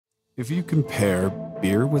If you compare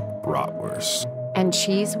beer with bratwurst, and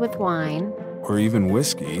cheese with wine, or even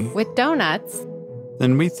whiskey with donuts,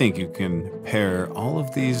 then we think you can pair all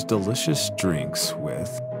of these delicious drinks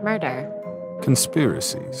with murder,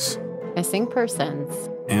 conspiracies, missing persons,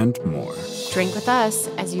 and more. Drink with us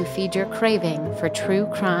as you feed your craving for true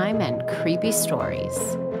crime and creepy stories.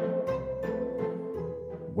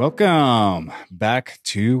 Welcome back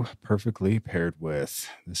to Perfectly Paired With.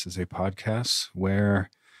 This is a podcast where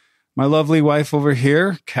my lovely wife over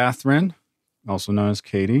here, Catherine, also known as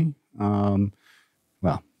Katie,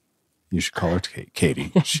 well, you should call her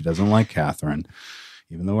Katie. She doesn't like Catherine,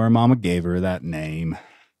 even though her mama gave her that name.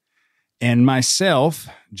 And myself,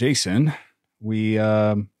 Jason, we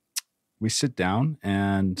sit down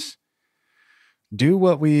and do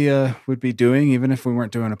what we would be doing even if we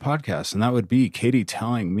weren't doing a podcast. And that would be Katie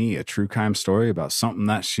telling me a true crime story about something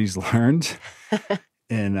that she's learned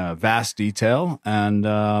in vast detail. And,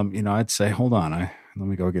 I'd say, hold on, let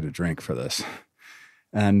me go get a drink for this.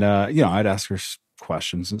 And, I'd ask her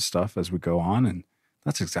questions and stuff as we go on. And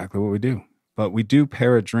that's exactly what we do. But we do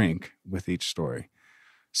pair a drink with each story.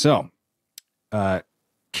 So,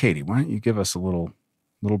 Katie, why don't you give us a little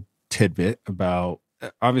tidbit about,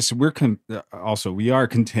 obviously we are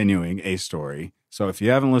continuing a story. So if you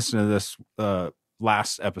haven't listened to this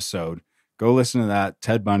last episode, go listen to that,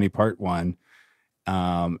 Ted Bundy part 1.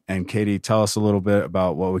 And Katie, tell us a little bit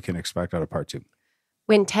about what we can expect out of part 2.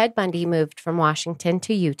 When Ted Bundy moved from Washington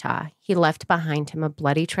to Utah, he left behind him a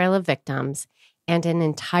bloody trail of victims and an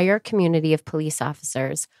entire community of police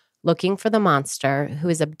officers looking for the monster who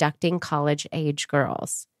is abducting college-age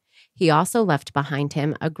girls. He also left behind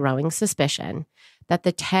him a growing suspicion that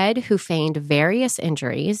the Ted who feigned various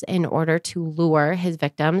injuries in order to lure his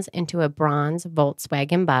victims into a bronze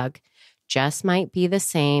Volkswagen Bug just might be the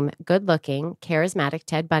same good-looking, charismatic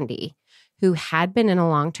Ted Bundy, who had been in a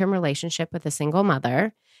long-term relationship with a single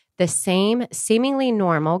mother, the same seemingly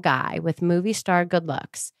normal guy with movie star good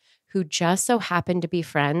looks, who just so happened to be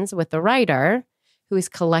friends with the writer who is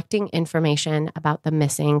collecting information about the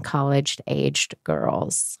missing college-aged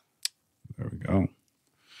girls. There we go.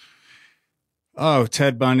 Oh,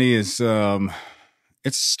 Ted Bundy is, it's a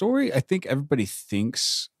story I think everybody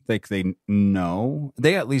thinks like they know.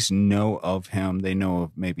 They at least know of him. They know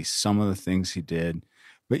of maybe some of the things he did.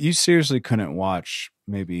 But you seriously couldn't watch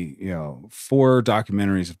maybe, 4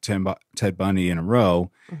 documentaries of Ted Bundy in a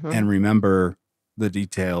row and remember the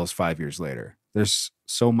details 5 years later. There's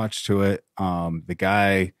so much to it. The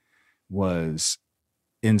guy was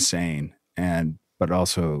insane but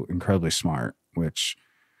also incredibly smart, which,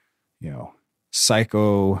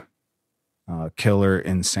 psycho killer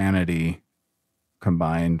insanity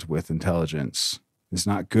combined with intelligence is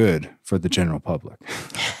not good for the general public.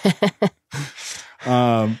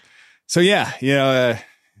 Here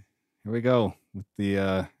we go with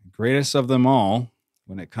the greatest of them all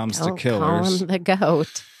when it comes to killers. Call him the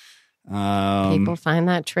GOAT. People find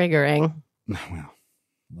that triggering. Well,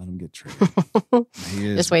 let him get triggered.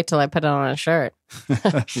 Just wait till I put it on a shirt.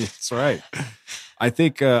 That's right. I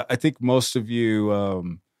think most of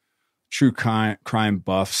you true crime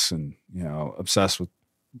buffs and obsessed with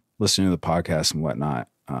listening to the podcast and whatnot,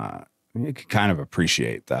 you can kind of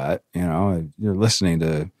appreciate that. You're listening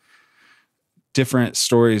to different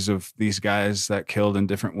stories of these guys that killed in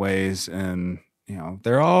different ways, and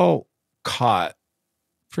they're all caught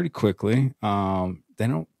pretty quickly. They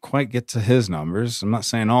don't quite get to his numbers. I'm not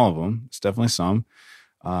saying all of them. It's definitely some.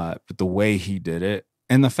 But the way he did it,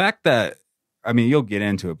 and the fact that, you'll get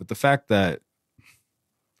into it, but the fact that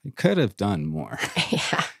he could have done more.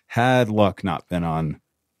 Yeah. Had luck not been on,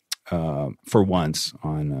 for once,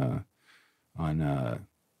 on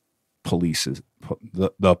police's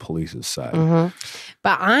the police's side. Mm-hmm.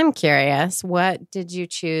 But I'm curious, what did you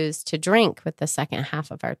choose to drink with the second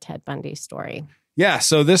half of our Ted Bundy story? Yeah,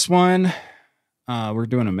 so this one, we're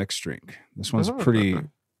doing a mixed drink. This one's a pretty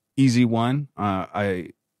easy one.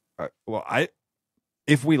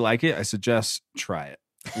 If we like it, I suggest try it.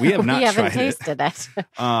 We have not we haven't tried tasted it.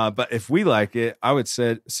 But if we like it, I would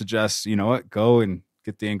suggest, go and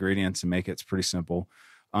get the ingredients and make it. It's pretty simple.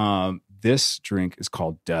 This drink is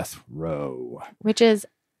called Deathrow. Which is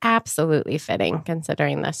absolutely fitting,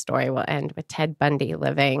 considering this story will end with Ted Bundy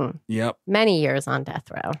living many years on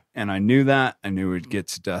death row. And I knew that. I knew we'd get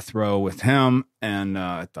to death row with him. And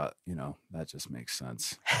I thought, that just makes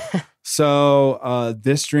sense. So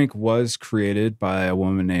this drink was created by a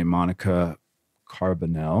woman named Monica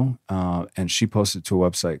Carbonell. And she posted to a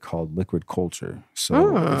website called Liquid Culture.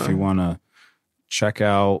 So if you want to check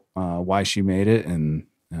out why she made it and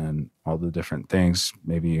all the different things,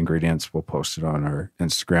 maybe ingredients, we'll post it on our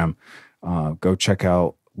Instagram. Go check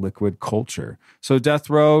out liquid culture. So Death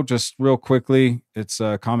Row, just real quickly, it's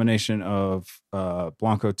a combination of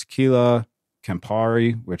blanco tequila,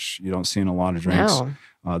 Campari, which you don't see in a lot of drinks.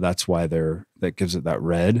 No. That's why that gives it that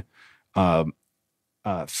red.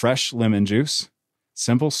 Fresh lemon juice,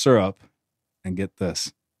 simple syrup, and get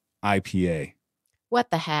this, IPA. What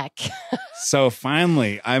the heck? So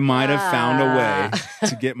finally, I might have found a way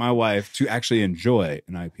to get my wife to actually enjoy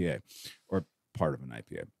an IPA or part of an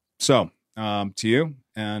IPA. So to you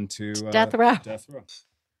and to Death Row. Death Row.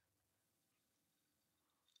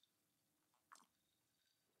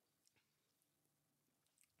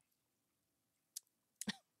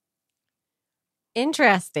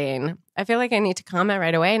 Interesting. I feel like I need to comment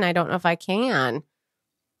right away, and I don't know if I can.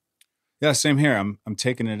 Yeah, same here. I'm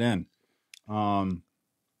taking it in.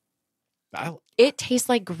 It tastes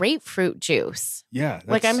like grapefruit juice. Yeah.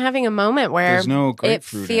 Like I'm having a moment where there's no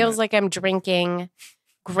grapefruit it feels like I'm drinking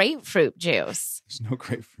grapefruit juice. There's no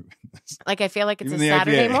grapefruit in this. Like I feel like it's Even a the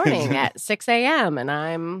Saturday IPA. morning at 6 a.m. and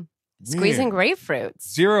I'm squeezing grapefruits.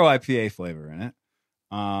 Zero IPA flavor in it.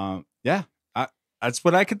 Yeah. That's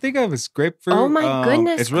what I could think of is grapefruit. Oh my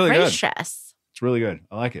goodness it's really gracious. good. It's really good.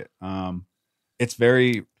 I like it. It's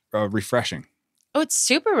very refreshing. Oh, it's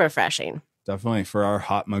super refreshing. Definitely for our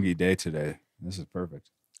hot muggy day today. This is perfect.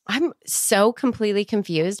 I'm so completely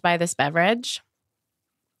confused by this beverage.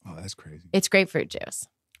 Oh, that's crazy. It's grapefruit juice.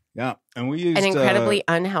 Yeah. And we used An incredibly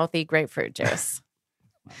unhealthy grapefruit juice.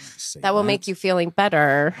 that will make you feeling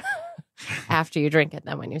better after you drink it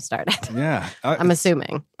than when you started. Yeah. I'm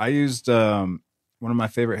assuming. I used one of my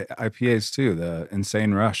favorite IPAs too, the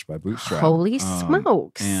Insane Rush by Bootstrap. Holy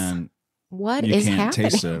smokes. And what you is can't happening?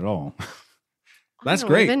 taste it at all. That's I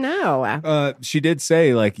don't great. even know. She did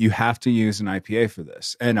say like you have to use an IPA for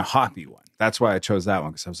this and a hoppy one. That's why I chose that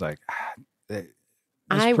one because I was like,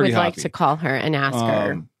 I would like to call her and ask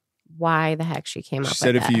her why the heck she came up with She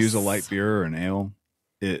said if you this. use a light beer or an ale,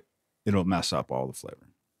 it'll mess up all the flavor.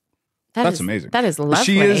 That's amazing. That is lovely.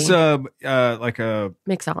 She is like a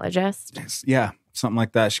mixologist. Yeah, something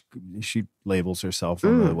like that. She labels herself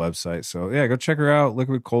on the website. So yeah, go check her out.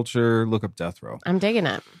 Liquid Culture. Look up Death Row. I'm digging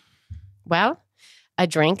it. Well, a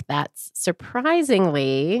drink that's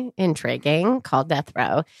surprisingly intriguing called Death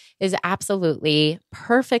Row is absolutely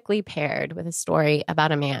perfectly paired with a story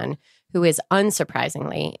about a man who is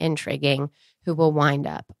unsurprisingly intriguing who will wind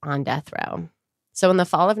up on death row. So in the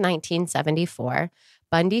fall of 1974,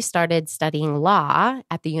 Bundy started studying law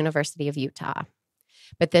at the University of Utah.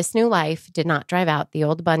 But this new life did not drive out the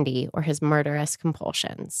old Bundy or his murderous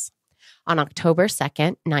compulsions. On October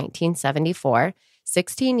 2nd, 1974,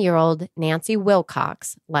 16-year-old Nancy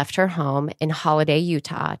Wilcox left her home in Holiday,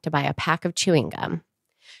 Utah to buy a pack of chewing gum.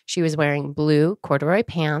 She was wearing blue corduroy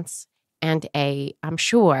pants and a, I'm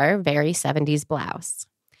sure, very 70s blouse.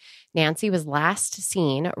 Nancy was last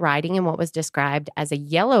seen riding in what was described as a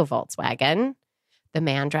yellow Volkswagen. The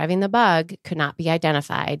man driving the bug could not be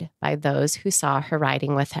identified by those who saw her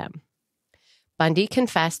riding with him. Bundy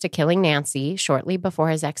confessed to killing Nancy shortly before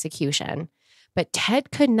his execution, but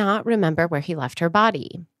Ted could not remember where he left her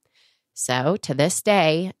body. So, to this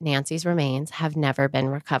day, Nancy's remains have never been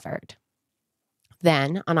recovered.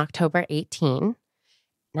 Then, on October 18,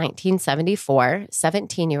 1974,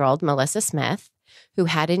 17-year-old Melissa Smith, who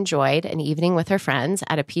had enjoyed an evening with her friends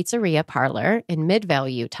at a pizzeria parlor in Midvale,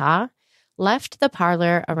 Utah, left the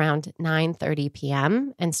parlor around 9:30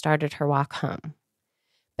 p.m. and started her walk home.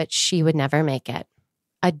 But she would never make it.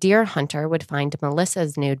 A deer hunter would find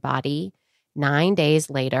Melissa's nude body 9 days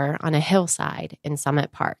later on a hillside in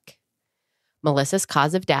Summit Park. Melissa's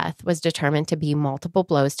cause of death was determined to be multiple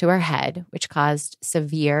blows to her head, which caused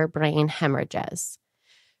severe brain hemorrhages.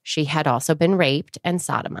 She had also been raped and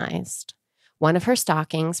sodomized. One of her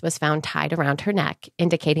stockings was found tied around her neck,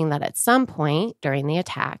 indicating that at some point during the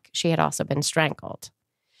attack, she had also been strangled.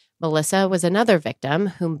 Melissa was another victim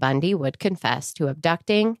whom Bundy would confess to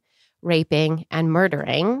abducting, raping, and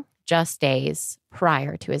murdering just days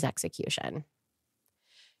prior to his execution.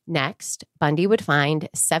 Next, Bundy would find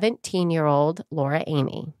 17-year-old Laura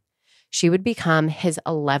Amy. She would become his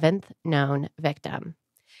 11th known victim.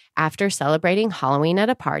 After celebrating Halloween at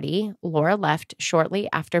a party, Laura left shortly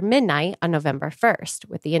after midnight on November 1st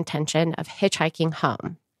with the intention of hitchhiking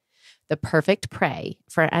home, the perfect prey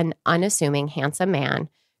for an unassuming, handsome man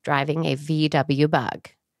driving a VW Bug.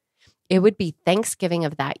 It would be Thanksgiving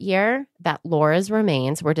of that year that Laura's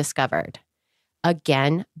remains were discovered.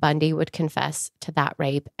 Again, Bundy would confess to that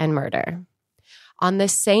rape and murder. On the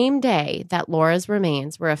same day that Laura's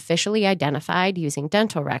remains were officially identified using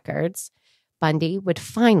dental records, Bundy would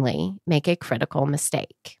finally make a critical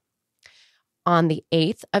mistake. On the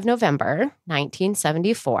 8th of November,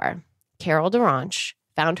 1974, Carol Duranche,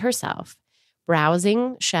 found herself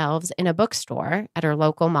browsing shelves in a bookstore at her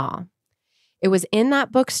local mall. It was in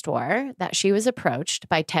that bookstore that she was approached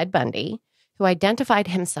by Ted Bundy, who identified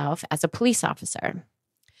himself as a police officer.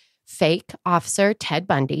 Fake officer Ted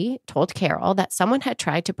Bundy told Carol that someone had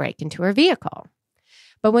tried to break into her vehicle.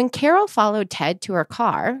 But when Carol followed Ted to her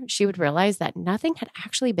car, she would realize that nothing had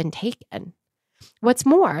actually been taken. What's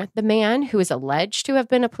more, the man who is alleged to have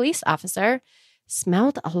been a police officer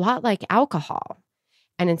smelled a lot like alcohol.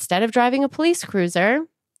 And instead of driving a police cruiser,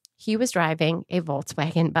 he was driving a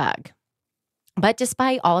Volkswagen Bug. But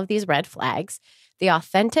despite all of these red flags, the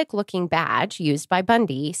authentic-looking badge used by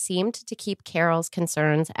Bundy seemed to keep Carol's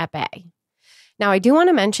concerns at bay. Now, I do want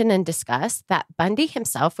to mention and discuss that Bundy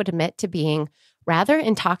himself would admit to being rather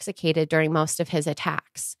intoxicated during most of his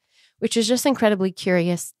attacks, which is just incredibly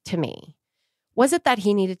curious to me. Was it that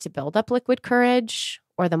he needed to build up liquid courage,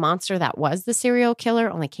 or the monster that was the serial killer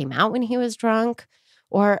only came out when he was drunk?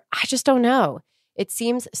 Or I just don't know. It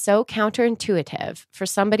seems so counterintuitive for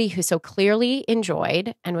somebody who so clearly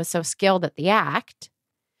enjoyed and was so skilled at the act.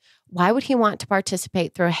 Why would he want to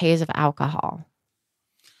participate through a haze of alcohol?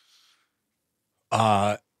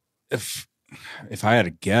 If I had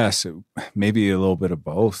to guess, maybe a little bit of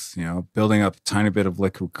both, building up a tiny bit of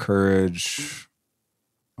liquid courage.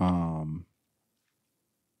 But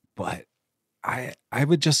I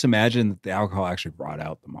would just imagine that the alcohol actually brought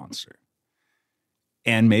out the monster.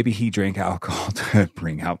 And maybe he drank alcohol to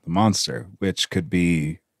bring out the monster, which could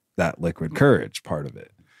be that liquid courage part of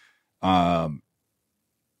it.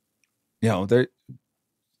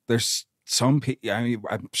 There's some people, I mean,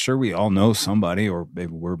 I'm sure we all know somebody, or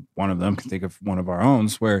maybe we're one of them, can think of one of our own,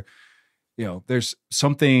 where, there's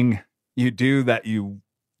something you do that you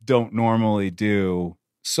don't normally do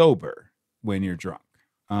sober when you're drunk.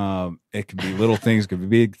 It can be little things, it could be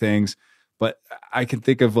big things. But I can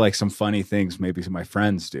think of like some funny things maybe some of my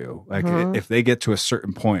friends do. Like if they get to a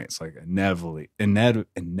certain point, it's like inevitably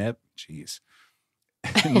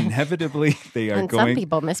they are and going. Some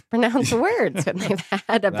people mispronounce words when they've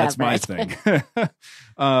had a That's beverage. my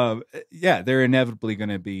thing. They're inevitably going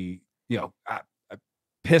to be,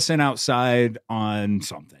 pissing outside on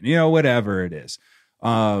something, whatever it is.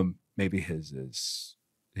 Maybe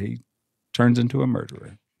he turns into a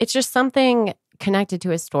murderer. It's just something connected to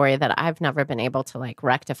his story that I've never been able to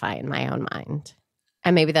rectify in my own mind.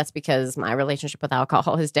 And maybe that's because my relationship with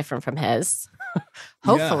alcohol is different from his.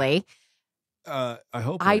 Hopefully. Yeah. I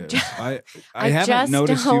hope I it is. I haven't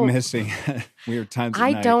noticed you missing weird times at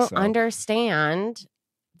night. I don't understand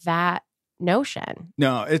that notion.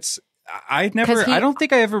 No, I don't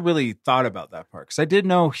think I ever really thought about that part, because I did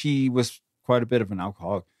know he was quite a bit of an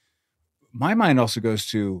alcoholic. My mind also goes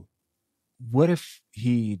to, what if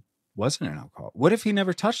he wasn't an alcoholic? What if he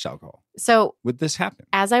never touched alcohol? So would this happen?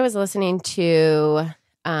 As I was listening to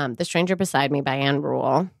The Stranger Beside Me by Anne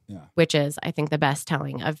Rule, which is, I think, the best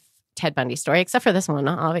telling of Ted Bundy's story, except for this one,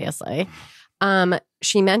 obviously.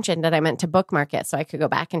 She mentioned that I meant to bookmark it so I could go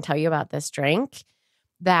back and tell you about this drink,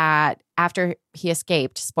 that after he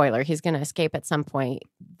escaped, spoiler, he's going to escape at some point,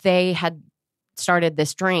 they had started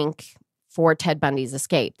this drink for Ted Bundy's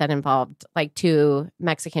escape that involved 2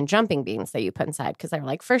 Mexican jumping beans that you put inside, because they were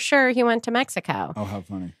like, for sure he went to Mexico. Oh, how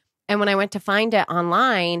funny. And when I went to find it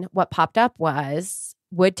online, what popped up was,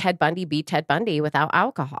 would Ted Bundy be Ted Bundy without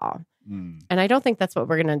alcohol? And I don't think that's what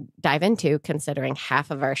we're going to dive into, considering half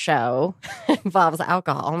of our show involves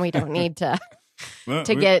alcohol, and we don't need to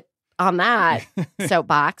get on that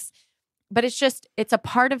soapbox. But it's a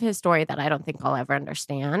part of his story that I don't think I'll ever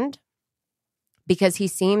understand, because he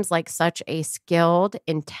seems like such a skilled,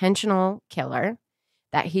 intentional killer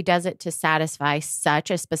that he does it to satisfy such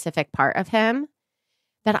a specific part of him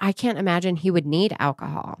that I can't imagine he would need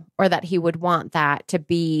alcohol, or that he would want that to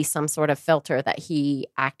be some sort of filter that he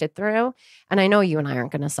acted through. And I know you and I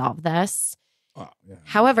aren't going to solve this. Oh, yeah.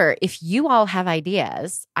 However, if you all have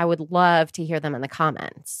ideas, I would love to hear them in the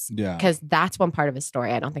comments. Yeah. Because that's one part of his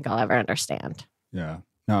story I don't think I'll ever understand. Yeah.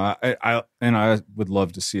 No, I would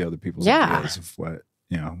love to see other people's ideas of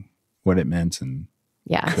what it meant, and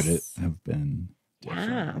could it have been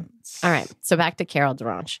different? Yeah. All right. So back to Carol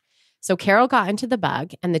DeRange. So Carol got into the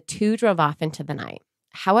Bug, and the two drove off into the night.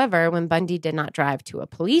 However, when Bundy did not drive to a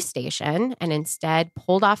police station and instead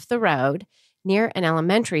pulled off the road near an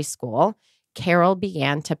elementary school, Carol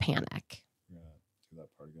began to panic. Yeah, do that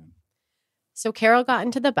part again. So Carol got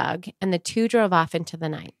into the Bug, and the two drove off into the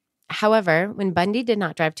night. However, when Bundy did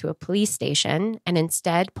not drive to a police station and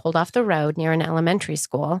instead pulled off the road near an elementary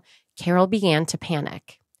school, Carol began to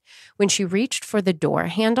panic. When she reached for the door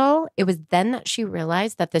handle, it was then that she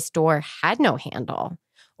realized that this door had no handle,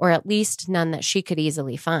 or at least none that she could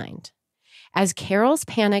easily find. As Carol's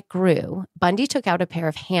panic grew, Bundy took out a pair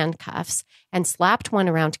of handcuffs and slapped one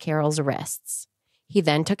around Carol's wrists. He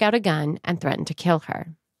then took out a gun and threatened to kill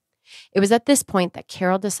her. It was at this point that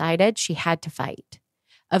Carol decided she had to fight.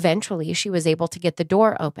 Eventually, she was able to get the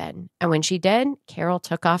door open, and when she did, Carol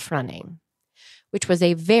took off running, which was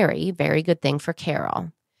a very, very good thing for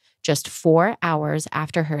Carol. Just 4 hours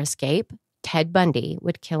after her escape, Ted Bundy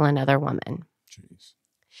would kill another woman. Jeez.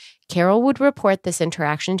 Carol would report this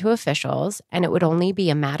interaction to officials, and it would only be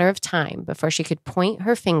a matter of time before she could point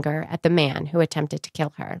her finger at the man who attempted to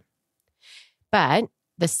kill her. But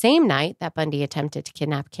the same night that Bundy attempted to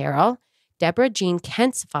kidnap Carol, Deborah Jean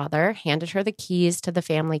Kent's father handed her the keys to the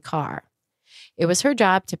family car. It was her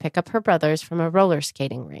job to pick up her brothers from a roller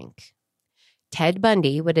skating rink. Ted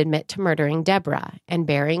Bundy would admit to murdering Deborah and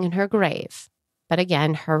burying in her grave, but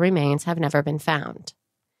again, her remains have never been found.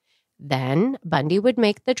 Then Bundy would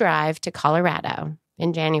make the drive to Colorado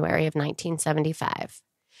in January of 1975.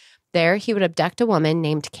 There, he would abduct a woman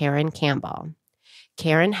named Karen Campbell.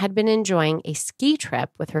 Karen had been enjoying a ski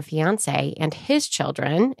trip with her fiancé and his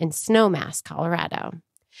children in Snowmass, Colorado.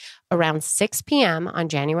 Around 6 p.m. on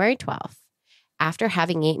January 12th, after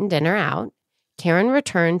having eaten dinner out, Karen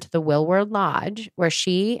returned to the Willward Lodge where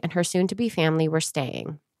she and her soon-to-be family were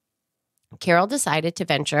staying. Carol decided to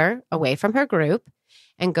venture away from her group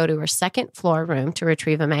and go to her second-floor room to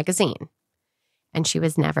retrieve a magazine. And she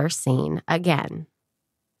was never seen again.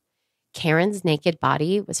 Karen's naked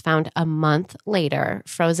body was found a month later,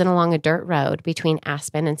 frozen along a dirt road between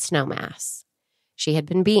Aspen and Snowmass. She had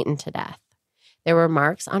been beaten to death. There were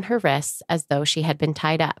marks on her wrists as though she had been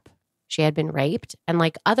tied up. She had been raped, and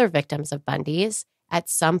like other victims of Bundy's, at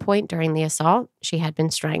some point during the assault, she had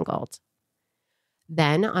been strangled.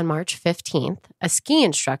 Then, on March 15th, a ski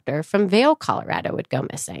instructor from Vail, Colorado would go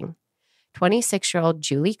missing. 26-year-old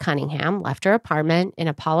Julie Cunningham left her apartment in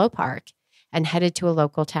Apollo Park and headed to a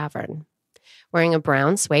local tavern. Wearing a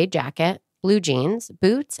brown suede jacket, blue jeans,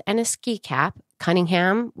 boots, and a ski cap,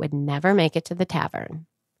 Cunningham would never make it to the tavern.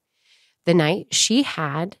 The night she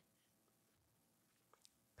had...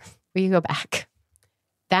 Will you go back?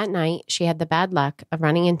 That night, she had the bad luck of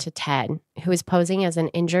running into Ted, who was posing as an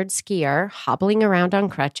injured skier, hobbling around on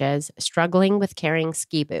crutches, struggling with carrying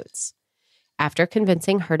ski boots. After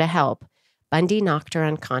convincing her to help, Bundy knocked her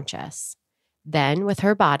unconscious. Then, with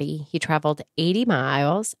her body, he traveled 80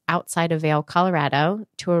 miles outside of Vail, Colorado,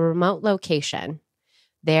 to a remote location.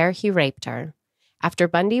 There, he raped her. After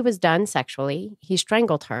Bundy was done sexually, he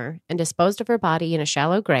strangled her and disposed of her body in a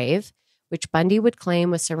shallow grave, which Bundy would claim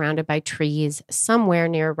was surrounded by trees somewhere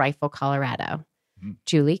near Rifle, Colorado.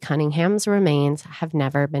 Julie Cunningham's remains have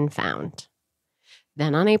never been found.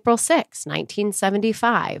 Then on April 6,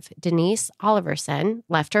 1975, Denise Oliverson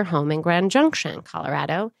left her home in Grand Junction,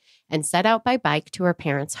 Colorado, and set out by bike to her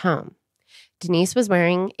parents' home. Denise was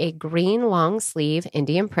wearing a green long-sleeve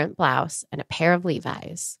Indian print blouse and a pair of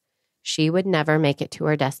Levi's. She would never make it to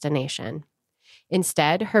her destination.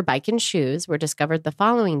 Instead, her bike and shoes were discovered the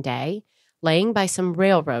following day, laying by some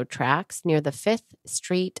railroad tracks near the 5th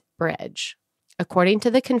Street Bridge. According to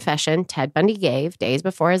the confession Ted Bundy gave days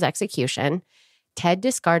before his execution, Ted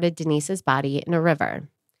discarded Denise's body in a river.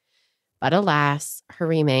 But alas, her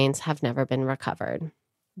remains have never been recovered.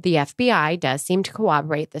 The FBI does seem to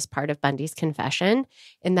corroborate this part of Bundy's confession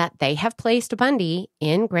in that they have placed Bundy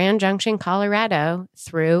in Grand Junction, Colorado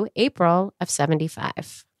through April of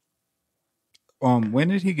 75. When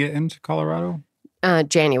did he get into Colorado?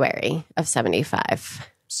 January of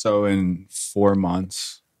 75. So in 4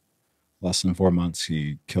 months, less than 4 months,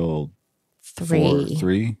 he killed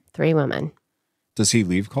three women. Does he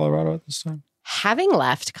leave Colorado at this time? Having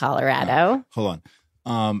left Colorado. Hold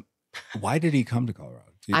on. Why did he come to Colorado?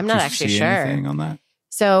 I'm not actually sure. Anything on that?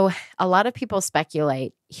 So a lot of people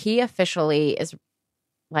speculate he officially is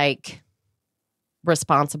like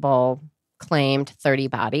responsible, claimed 30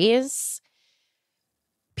 bodies.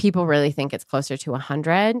 People really think it's closer to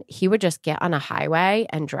 100. He would just get on a highway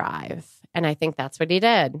and drive. And I think that's what he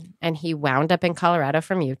did. And he wound up in Colorado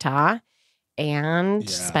from Utah and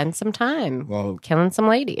spent some time killing some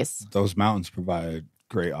ladies. Those mountains provide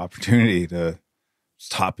great opportunity to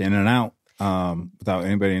hop in and out without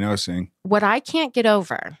anybody noticing. What I can't get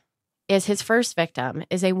over is his first victim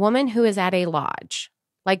is a woman who is at a lodge.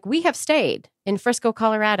 Like we have stayed in Frisco,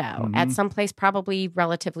 Colorado at some place probably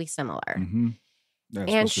relatively similar. Mm-hmm. Yeah,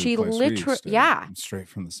 and she literally, straight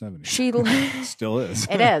from the 70s. She still is.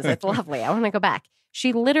 It is. It's lovely. I want to go back.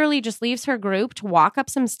 She literally just leaves her group to walk up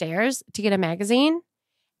some stairs to get a magazine,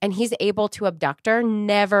 and he's able to abduct her,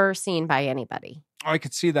 never seen by anybody. I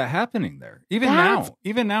could see that happening there. Even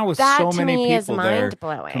now with so many people there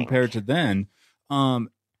compared to then,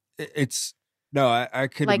 it's No, I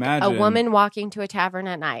could like imagine. a woman walking to a tavern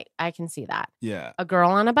at night. I can see that. Yeah. A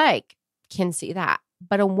girl on a bike can see that.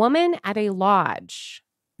 But a woman at a lodge,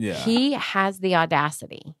 he has the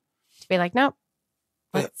audacity to be like, nope,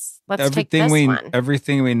 let's take this one.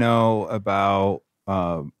 Everything we know about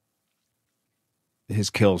his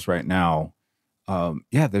kills right now,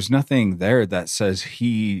 there's nothing there that says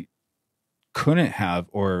he couldn't have,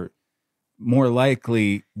 or more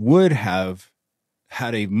likely would have,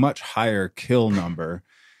 had a much higher kill number.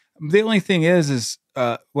 The only thing is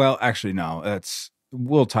well, actually, no,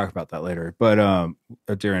 we'll talk about that later. But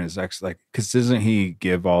during his because doesn't he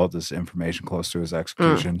give all of this information close to his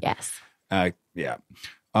execution? Yes. Yeah.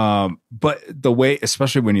 But the way,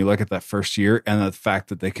 especially when you look at that first year and the fact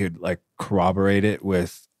that they could like corroborate it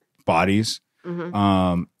with bodies.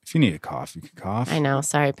 Mm-hmm. If you need a cough, you can cough. I know.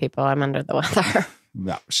 Sorry, people. I'm under the weather.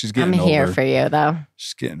 No, she's getting over. I'm here for you, though.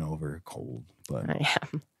 She's getting over a cold, but I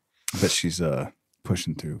am. But she's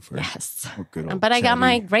pushing through for good old. But I got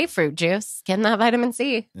my grapefruit juice, getting that vitamin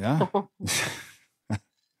C. Yeah.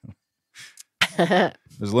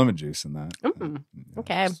 There's lemon juice in that.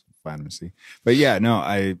 Okay. Vitamin C. But yeah, no,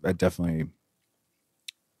 I definitely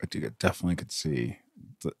could see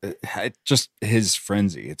just his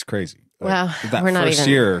frenzy. It's crazy. Well, that we're first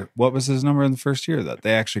year, what was his number in the first year that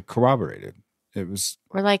they actually corroborated?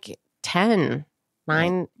 We're like 10,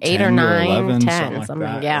 9, 8 or 9, 11, 10, something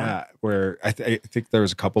like that. Yeah. Where I think there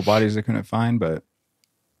was a couple bodies they couldn't find, but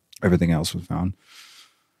everything else was found.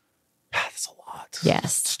 That's a lot.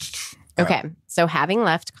 Yes. Okay. So having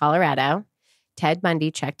left Colorado, Ted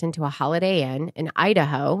Bundy checked into a Holiday Inn in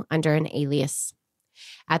Idaho under an alias.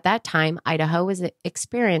 At that time, Idaho was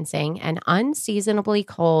experiencing an unseasonably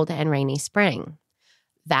cold and rainy spring.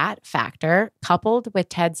 That factor, coupled with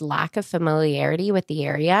Ted's lack of familiarity with the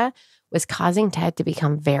area, was causing Ted to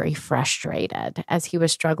become very frustrated as he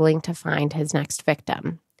was struggling to find his next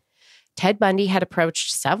victim. Ted Bundy had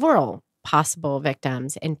approached several possible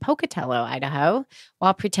victims in Pocatello, Idaho,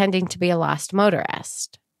 while pretending to be a lost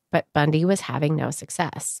motorist, but Bundy was having no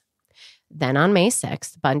success. Then on May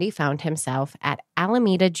 6th, Bundy found himself at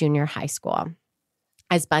Alameda Junior High School.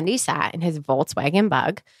 As Bundy sat in his Volkswagen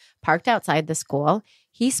Bug, parked outside the school,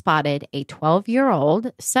 he spotted a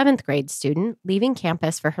 12-year-old 7th grade student leaving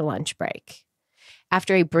campus for her lunch break.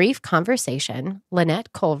 After a brief conversation,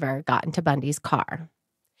 Lynette Culver got into Bundy's car.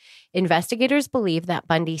 Investigators believe that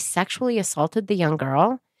Bundy sexually assaulted the young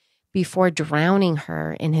girl before drowning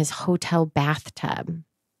her in his hotel bathtub,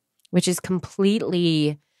 which is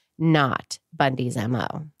completely not Bundy's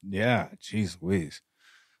MO. Yeah, geez Louise.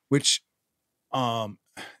 Which,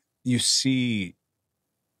 you see,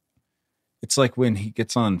 it's like when he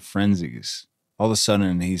gets on frenzies, all of a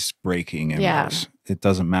sudden he's breaking embers. It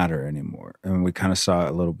doesn't matter anymore. And we kind of saw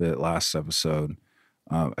it a little bit last episode.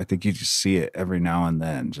 I think you just see it every now and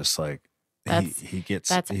then, just like he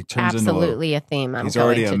turns absolutely into a theme. He's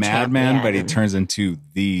already a madman, but he turns into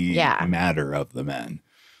the madder of the men.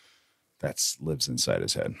 That lives inside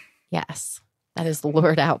his head. Yes, that is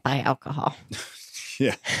lured out by alcohol.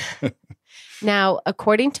 Yeah. Now,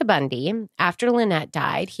 according to Bundy, after Lynette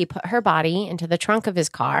died, he put her body into the trunk of his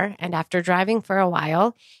car, and after driving for a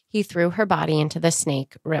while, he threw her body into the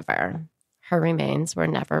Snake River. Her remains were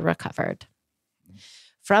never recovered.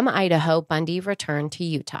 From Idaho, Bundy returned to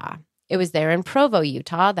Utah. It was there in Provo,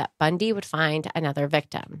 Utah, that Bundy would find another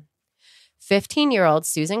victim. 15-year-old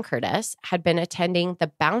Susan Curtis had been attending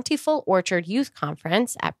the Bountiful Orchard Youth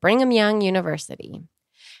Conference at Brigham Young University.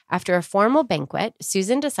 After a formal banquet,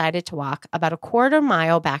 Susan decided to walk about a quarter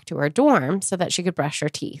mile back to her dorm so that she could brush her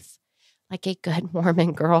teeth, like a good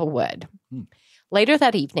Mormon girl would. Later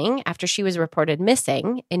that evening, after she was reported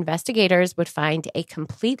missing, investigators would find a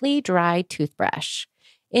completely dry toothbrush,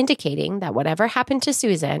 indicating that whatever happened to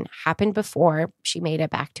Susan happened before she made it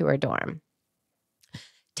back to her dorm.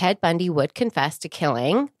 Ted Bundy would confess to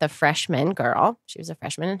killing the freshman girl, she was a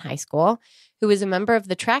freshman in high school, who was a member of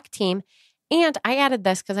the track team, and I added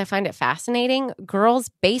this because I find it fascinating, girls'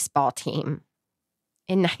 baseball team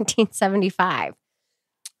in 1975.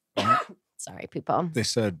 Sorry, people. They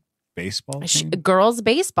said baseball team? Girls'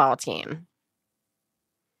 baseball team.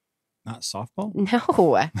 Not softball?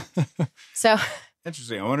 No. So...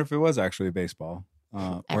 Interesting. I wonder if it was actually baseball.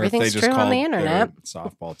 Everything's or if they just true on the internet.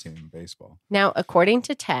 Softball team baseball. Now, according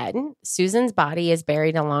to Ted, Susan's body is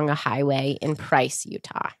buried along a highway in Price,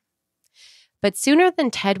 Utah. But sooner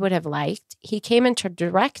than Ted would have liked, he came into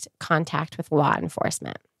direct contact with law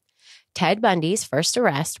enforcement. Ted Bundy's first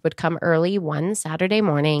arrest would come early one Saturday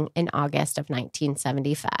morning in August of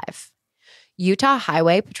 1975. Utah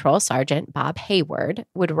Highway Patrol Sergeant Bob Hayward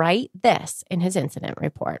would write this in his incident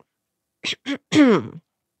report.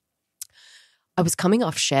 I was coming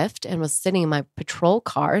off shift and was sitting in my patrol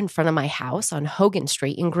car in front of my house on Hogan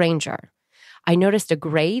Street in Granger. I noticed a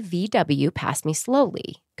gray VW pass me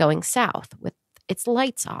slowly, going south with its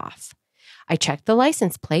lights off. I checked the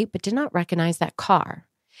license plate but did not recognize that car.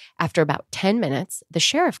 After about 10 minutes, the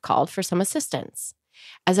sheriff called for some assistance.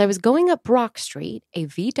 As I was going up Brock Street, a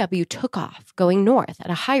VW took off, going north at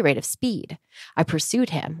a high rate of speed. I pursued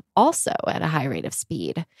him, also at a high rate of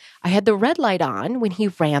speed. I had the red light on when he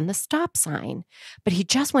ran the stop sign, but he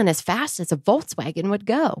just went as fast as a Volkswagen would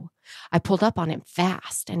go. I pulled up on him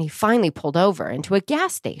fast, and he finally pulled over into a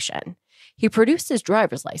gas station. He produced his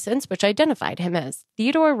driver's license, which identified him as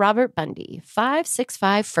Theodore Robert Bundy,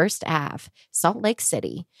 565 First Ave, Salt Lake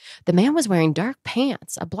City. The man was wearing dark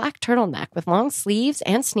pants, a black turtleneck with long sleeves,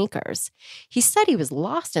 and sneakers. He said he was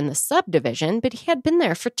lost in the subdivision, but he had been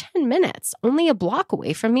there for 10 minutes, only a block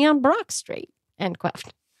away from me on Brock Street. End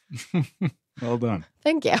quote. Well done.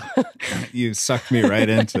 Thank you. You sucked me right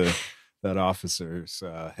into that officer's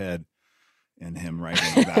head. And him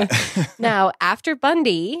writing that. Now, after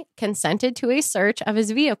Bundy consented to a search of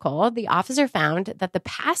his vehicle, the officer found that the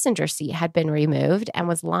passenger seat had been removed and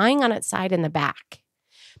was lying on its side in the back.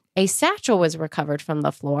 A satchel was recovered from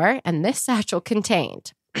the floor, and this satchel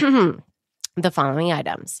contained the following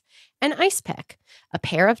items: an ice pick, a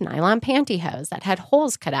pair of nylon pantyhose that had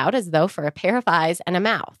holes cut out as though for a pair of eyes and a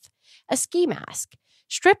mouth, a ski mask,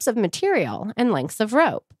 strips of material, and lengths of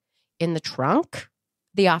rope. In the trunk,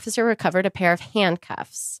 the officer recovered a pair of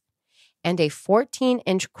handcuffs, and a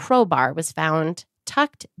 14-inch crowbar was found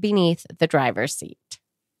tucked beneath the driver's seat.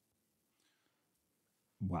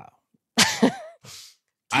 Wow.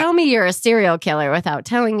 Tell me you're a serial killer without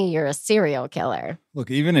telling me you're a serial killer.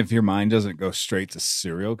 Look, even if your mind doesn't go straight to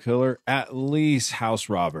serial killer, at least house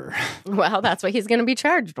robber. Well, that's what he's going to be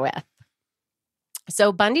charged with.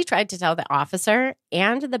 So Bundy tried to tell the officer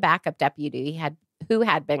and the backup deputy who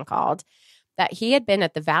had been called that he had been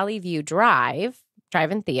at the Valley View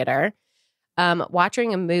Drive-In Theater,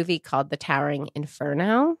 watching a movie called The Towering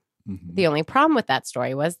Inferno. Mm-hmm. The only problem with that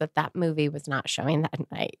story was that movie was not showing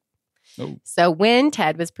that night. Oh. So when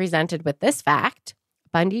Ted was presented with this fact,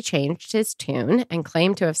 Bundy changed his tune and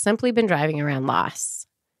claimed to have simply been driving around lost.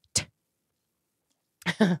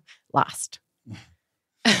 Lost.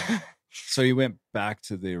 So you went back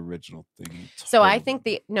to the original thing. So I think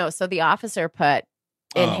the officer put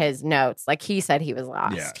in his notes, like he said he was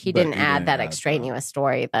lost. Yeah, he didn't add that extraneous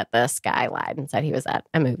story that this guy lied and said he was at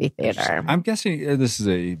a movie theater. I'm guessing this is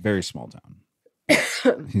a very small town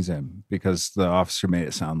he's in, because the officer made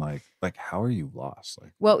it sound like how are you lost?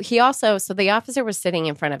 Well, the officer was sitting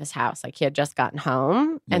in front of his house, like he had just gotten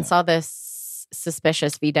home and saw this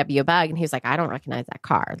suspicious VW bug, and he was like, I don't recognize that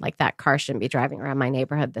car. Like that car shouldn't be driving around my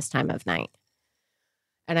neighborhood this time of night.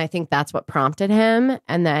 And I think that's what prompted him.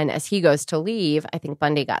 And then as he goes to leave, I think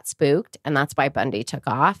Bundy got spooked. And that's why Bundy took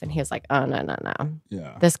off. And he was like, oh, no.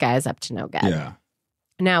 Yeah. This guy is up to no good. Yeah.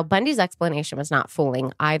 Now, Bundy's explanation was not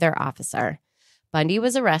fooling either officer. Bundy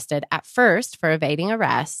was arrested at first for evading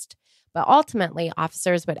arrest, but ultimately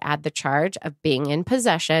officers would add the charge of being in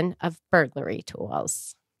possession of burglary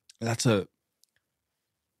tools. That's a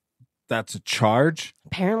charge?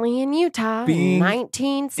 Apparently in Utah, being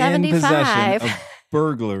 1975. In possession of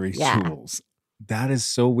burglary tools. That is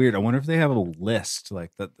so weird. I wonder if they have a list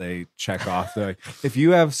like that they check off. They're like, if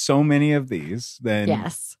you have so many of these, then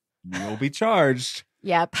you'll be charged.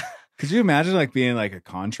 Yep. Could you imagine like being like a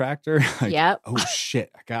contractor? Like, yep. Oh shit,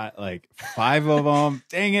 I got like 5 of them.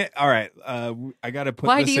 Dang it. All right. I got to put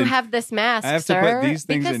Why this do you in. have this mask, I have sir? to put these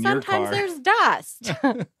things because in your car. Sometimes there's dust.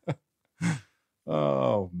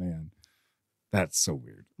 Oh man. That's so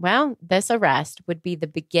weird. Well, this arrest would be the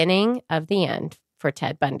beginning of the end for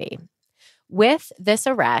Ted Bundy. With this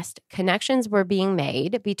arrest, connections were being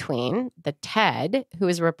made between the Ted, who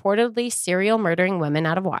is reportedly serial murdering women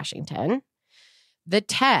out of Washington, the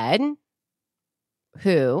Ted,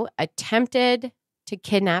 who attempted to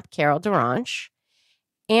kidnap Carol DeRanche,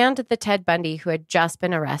 and the Ted Bundy, who had just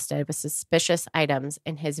been arrested with suspicious items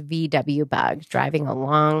in his VW bug driving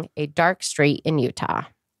along a dark street in Utah.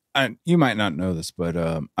 And you might not know this, but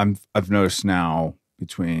I've noticed now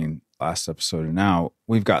between last episode and now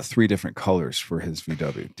we've got 3 different colors for his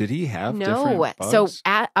VW. Did he have different bugs? So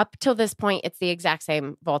up till this point, it's the exact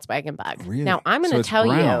same Volkswagen bug. Really? Now I'm going to tell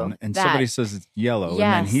brown, you and that somebody says it's yellow, and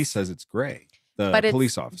then he says it's gray. The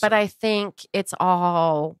police officer. But I think it's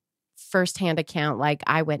all firsthand account, like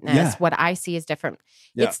eyewitness. What I see is different.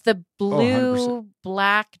 Yeah. It's the blue,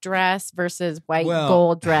 black dress versus white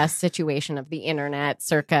gold dress situation of the internet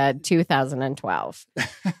circa 2012.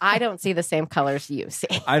 I don't see the same colors you see.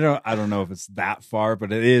 I don't know if it's that far,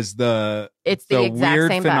 but it is the exact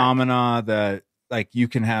weird same phenomena that like you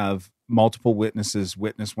can have multiple witnesses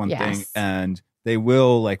witness one thing and they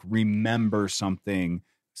will like remember something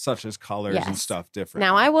such as colors and stuff different.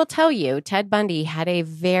 Now, I will tell you, Ted Bundy had a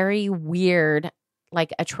very weird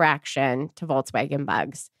like attraction to Volkswagen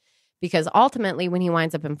bugs, because ultimately when he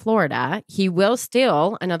winds up in Florida, he will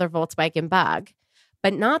steal another Volkswagen bug,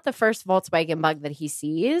 but not the first Volkswagen bug that he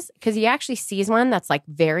sees, because he actually sees one that's like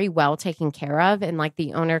very well taken care of. And like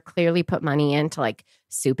the owner clearly put money into like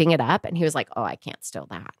souping it up. And he was like, oh, I can't steal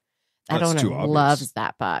that. That owner loves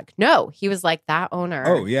that bug. No, he was like, that owner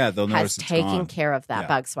they'll has taken care of that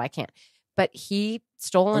bug, so I can't. But he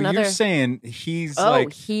stole another. You're saying he's I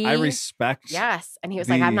respect. Yes. And he was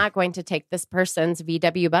like, I'm not going to take this person's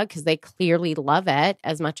VW bug because they clearly love it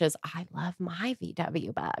as much as I love my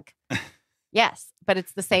VW bug. Yes, but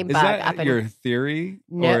it's the same bug. Is that your theory?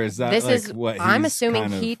 No, or is that this like is what I'm assuming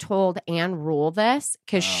he told Anne Rule this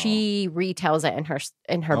because she retells it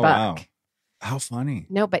in her book. Wow. How funny.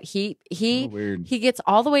 No, but he gets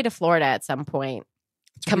all the way to Florida at some point,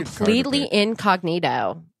 completely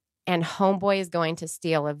incognito, and homeboy is going to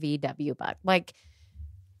steal a VW bug. Like,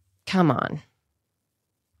 come on.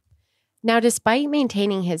 Now, despite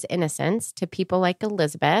maintaining his innocence to people like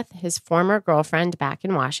Elizabeth, his former girlfriend back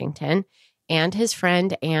in Washington, and his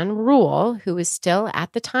friend Anne Rule, who was still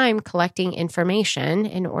at the time collecting information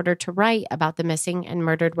in order to write about the missing and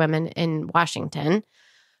murdered women in Washington,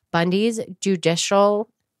 Bundy's judicial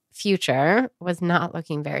future was not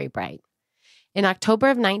looking very bright. In October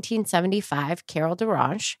of 1975, Carol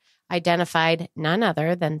DeRoche identified none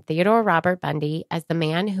other than Theodore Robert Bundy as the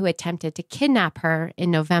man who attempted to kidnap her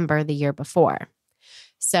in November the year before.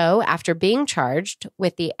 So, after being charged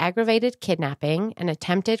with the aggravated kidnapping and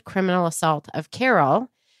attempted criminal assault of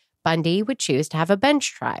Carol, Bundy would choose to have a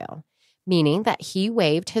bench trial, meaning that he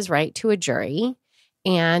waived his right to a jury.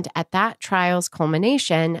 And at that trial's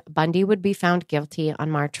culmination, Bundy would be found guilty on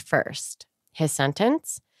March 1st. His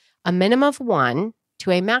sentence? A minimum of 1 to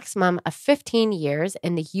a maximum of 15 years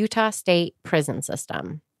in the Utah State prison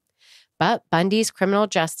system. But Bundy's criminal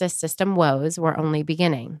justice system woes were only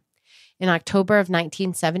beginning. In October of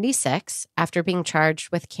 1976, after being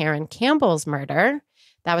charged with Karen Campbell's murder,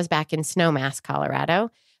 that was back in Snowmass, Colorado,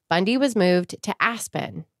 Bundy was moved to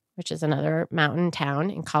Aspen, which is another mountain town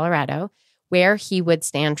in Colorado, where he would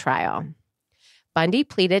stand trial. Bundy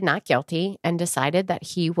pleaded not guilty and decided that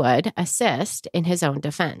he would assist in his own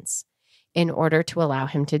defense. In order to allow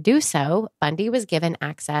him to do so, Bundy was given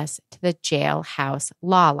access to the jailhouse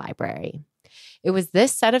law library. It was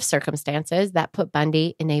this set of circumstances that put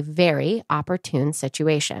Bundy in a very opportune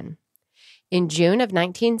situation. In June of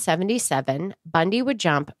 1977, Bundy would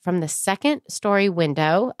jump from the second-story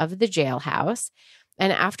window of the jailhouse,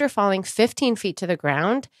 and after falling 15 feet to the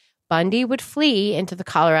ground, Bundy would flee into the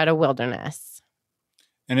Colorado wilderness.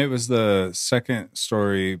 And it was the second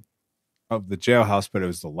story of the jailhouse, but it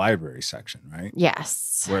was the library section, right?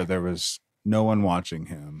 Yes. Where there was no one watching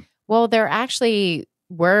him. Well, there actually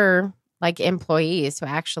were like employees who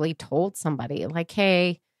actually told somebody like,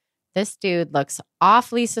 hey, this dude looks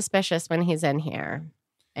awfully suspicious when he's in here.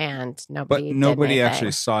 And nobody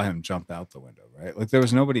actually saw him jump out the window, right? Like there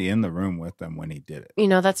was nobody in the room with them when he did it. You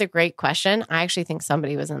know, that's a great question. I actually think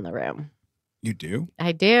somebody was in the room. You do?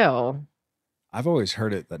 I do. I've always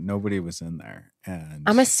heard it that nobody was in there. And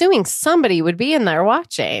I'm assuming somebody would be in there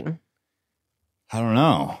watching. I don't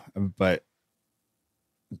know, but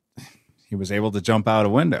he was able to jump out a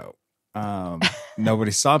window.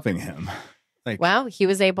 Nobody's stopping him. Well, he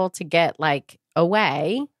was able to get like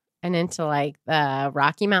away and into like the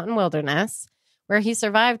Rocky Mountain wilderness where he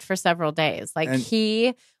survived for several days. Like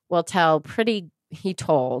he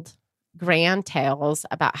told grand tales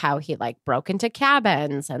about how he like broke into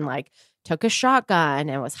cabins and like took a shotgun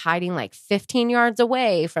and was hiding like 15 yards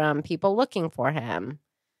away from people looking for him.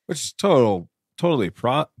 Which is totally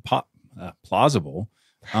plausible.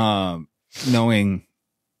 Knowing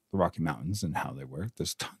the Rocky Mountains and how they work,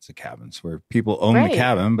 there's tons of cabins where people own the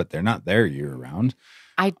cabin, but they're not there year round.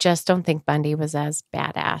 I just don't think Bundy was as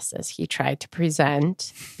badass as he tried to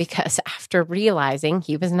present, because after realizing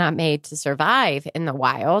he was not made to survive in the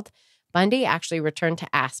wild, Bundy actually returned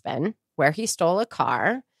to Aspen, where he stole a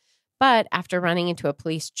car. But after running into a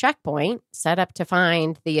police checkpoint set up to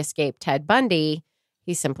find the escaped Ted Bundy,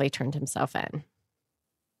 he simply turned himself in.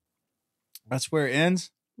 That's where it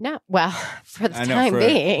ends? No. Well, for the time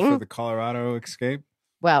being. For the Colorado escape?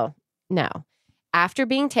 Well, No. After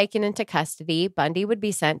being taken into custody, Bundy would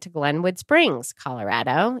be sent to Glenwood Springs,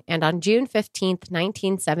 Colorado. And on June 15th,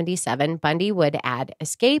 1977, Bundy would add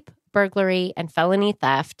escape, burglary, and felony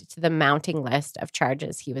theft to the mounting list of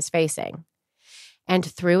charges he was facing. And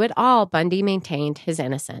through it all, Bundy maintained his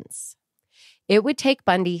innocence. It would take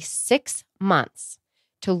Bundy 6 months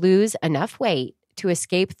to lose enough weight to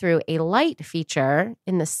escape through a light feature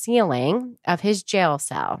in the ceiling of his jail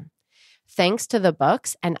cell. Thanks to the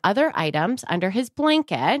books and other items under his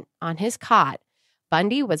blanket on his cot,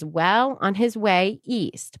 Bundy was well on his way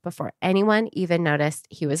east before anyone even noticed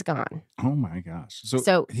he was gone. Oh, my gosh.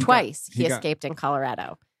 So twice he escaped in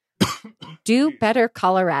Colorado. Do better,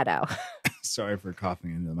 Colorado. Sorry for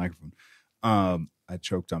coughing into the microphone. I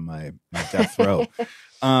choked on my death row.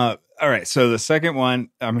 All right. So the second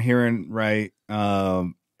one I'm hearing right.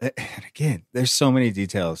 And again, there's so many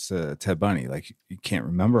details to Ted Bundy. Like you can't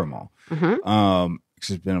remember them all. Mm-hmm.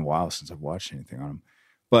 Because it's been a while since I've watched anything on him.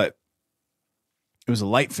 But it was a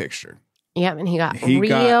light fixture. Yeah, and he got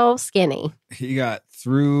real skinny. He got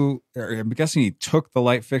through, I'm guessing he took the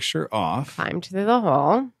light fixture off. Climbed through the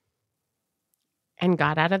hole and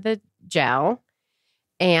got out of the jail.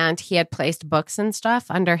 And he had placed books and stuff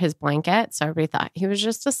under his blanket. So everybody thought he was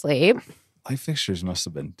just asleep. Light fixtures must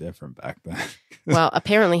have been different back then. Well,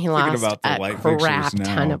 apparently he lost a crap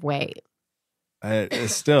ton of weight.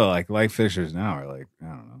 It's still like light fixtures now are like, I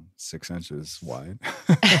don't know, 6 inches wide.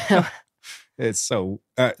 It's so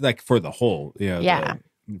like for the hole, yeah,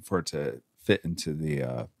 for it to fit into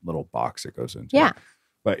the little box it goes into. Yeah.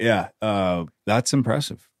 But yeah, that's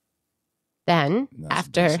impressive. Then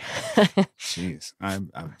after, jeez,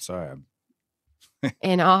 I'm sorry, I'm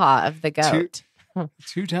in awe of the goat.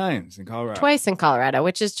 Two times in Colorado, twice in Colorado,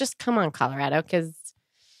 which is just come on, Colorado, because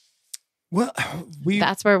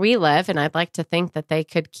that's where we live, and I'd like to think that they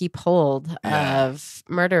could keep hold of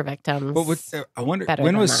murder victims. But I wonder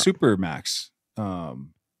when was Supermax?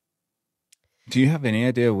 Do you have any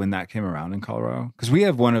idea when that came around in Colorado? Because we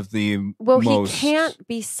have one of the he can't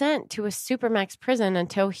be sent to a Supermax prison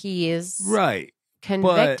until he is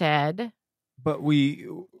convicted. But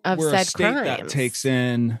we're said a state crimes that takes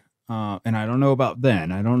in, and I don't know about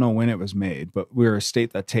then. I don't know when it was made, but we're a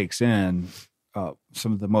state that takes in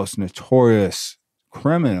some of the most notorious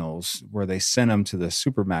criminals, where they send them to the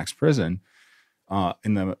Supermax prison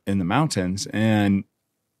in the mountains. And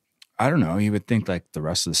I don't know. You would think like the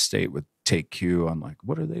rest of the state would take cue on like,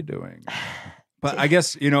 what are they doing? But I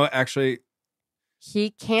guess, actually,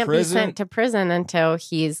 he can't be sent to prison until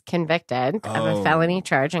he's convicted of a felony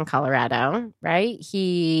charge in Colorado, right?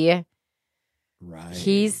 He's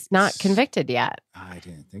not convicted yet. I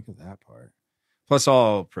didn't think of that part. Plus,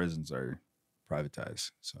 all prisons are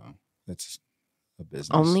privatized, so it's a business.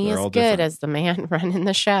 Only They're as all good different. as the man running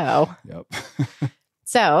the show. Yep.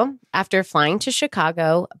 So, after flying to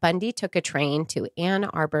Chicago, Bundy took a train to Ann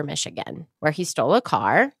Arbor, Michigan, where he stole a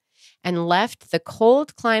car and left the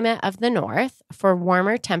cold climate of the North for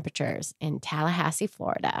warmer temperatures in Tallahassee,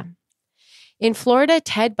 Florida. In Florida,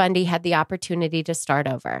 Ted Bundy had the opportunity to start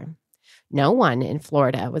over. No one in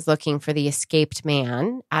Florida was looking for the escaped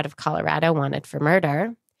man out of Colorado wanted for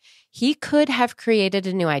murder. He could have created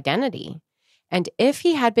a new identity. And if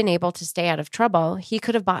he had been able to stay out of trouble, he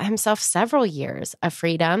could have bought himself several years of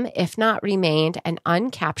freedom, if not remained an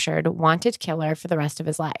uncaptured, wanted killer for the rest of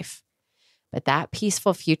his life. But that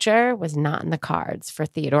peaceful future was not in the cards for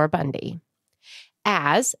Theodore Bundy.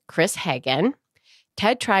 As Chris Hagen,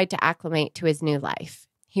 Ted tried to acclimate to his new life.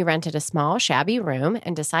 He rented a small, shabby room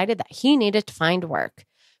and decided that he needed to find work,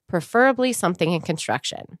 preferably something in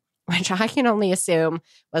construction, which I can only assume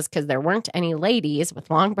was because there weren't any ladies with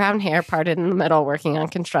long brown hair parted in the middle working on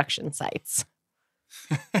construction sites.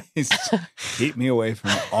 Keep me away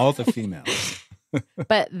from all the females.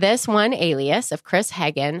 But this one alias of Chris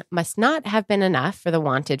Hagen must not have been enough for the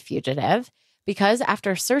wanted fugitive, because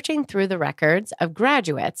after searching through the records of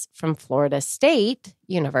graduates from Florida State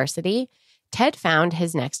University, Ted found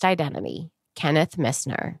his next identity, Kenneth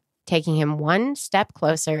Missner, taking him one step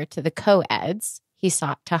closer to the co-eds he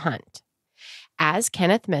sought to hunt. As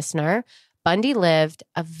Kenneth Missner, Bundy lived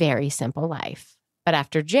a very simple life. But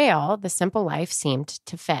after jail, the simple life seemed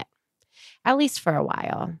to fit, at least for a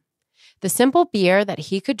while. The simple beer that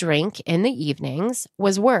he could drink in the evenings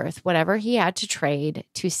was worth whatever he had to trade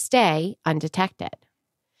to stay undetected.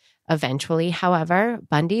 Eventually, however,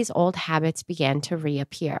 Bundy's old habits began to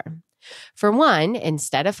reappear. For one,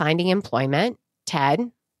 instead of finding employment,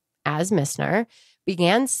 Ted, as Missner,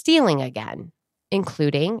 began stealing again,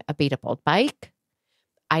 including a beat-up old bike,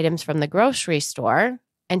 items from the grocery store,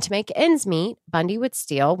 and to make ends meet, Bundy would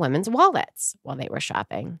steal women's wallets while they were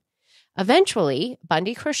shopping. Eventually,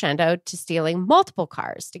 Bundy crescendoed to stealing multiple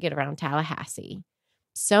cars to get around Tallahassee.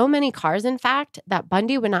 So many cars, in fact, that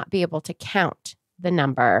Bundy would not be able to count the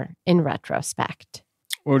number in retrospect.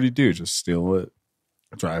 What did he do? Just steal it,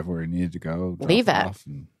 drive where he needed to go, leave it off,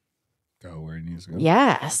 and go where he needs to go?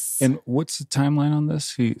 Yes. And what's the timeline on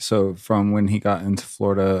this? So from when he got into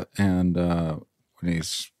Florida and when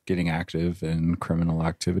he's getting active in criminal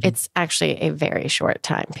activity? It's actually a very short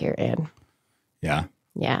time period. Yeah?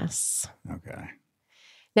 Yes. Okay.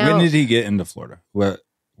 Now, when did he get into Florida? What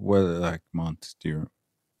like month do you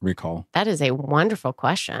recall? That is a wonderful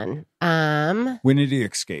question. When did he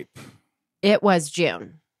escape? It was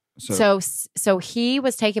June. So he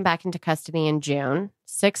was taken back into custody in June.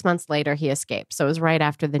 6 months later, he escaped. So it was right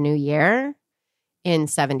after the new year in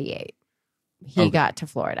 78. He got to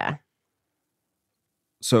Florida.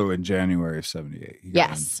 So in January of 78, he got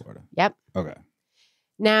into Florida. Yep. Okay.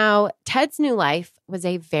 Now, Ted's new life was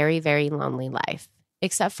a very, very lonely life.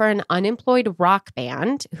 Except for an unemployed rock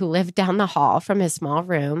band who lived down the hall from his small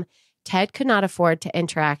room, Ted could not afford to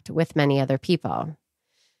interact with many other people.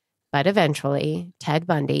 But eventually, Ted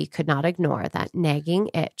Bundy could not ignore that nagging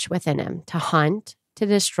itch within him to hunt, to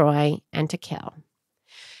destroy, and to kill.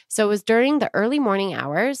 So it was during the early morning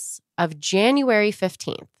hours of January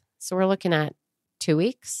 15th. So we're looking at 2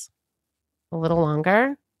 weeks, a little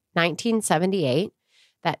longer, 1978,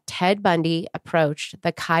 that Ted Bundy approached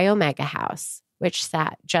the Chi Omega house, which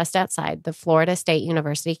sat just outside the Florida State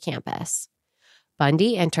University campus.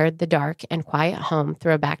 Bundy entered the dark and quiet home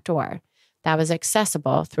through a back door that was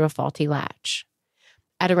accessible through a faulty latch.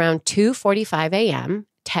 At around 2:45 a.m.,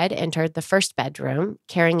 Ted entered the first bedroom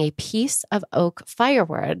carrying a piece of oak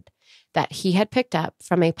firewood that he had picked up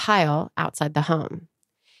from a pile outside the home.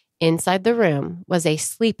 Inside the room was a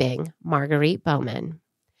sleeping Marguerite Bowman.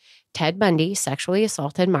 Ted Bundy sexually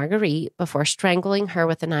assaulted Marguerite before strangling her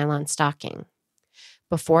with a nylon stocking.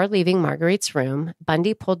 Before leaving Marguerite's room,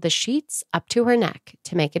 Bundy pulled the sheets up to her neck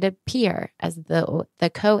to make it appear as though the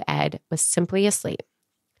co-ed was simply asleep.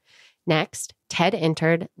 Next, Ted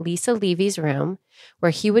entered Lisa Levy's room,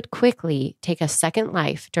 where he would quickly take a second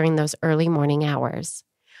life during those early morning hours.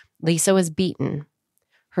 Lisa was beaten,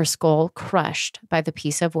 her skull crushed by the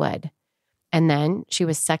piece of wood, and then she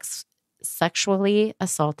was sexually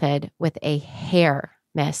assaulted with a hair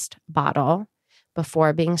mist bottle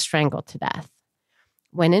before being strangled to death.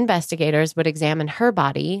 When investigators would examine her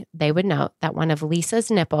body, they would note that one of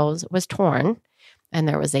Lisa's nipples was torn and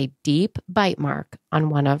there was a deep bite mark on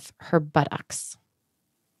one of her buttocks.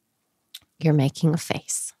 You're making a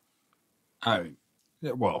face.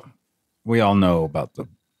 Well, we all know about the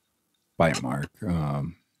bite mark,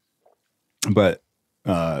 but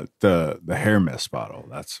the hair mist bottle,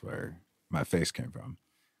 that's where my face came from.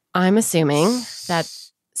 I'm assuming that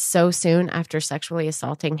so soon after sexually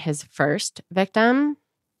assaulting his first victim,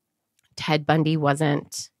 Ted Bundy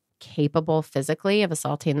wasn't capable physically of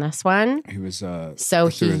assaulting this one. He was so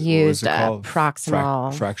he used a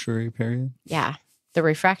proximal fractory period. Yeah, the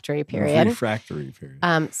refractory period. Refractory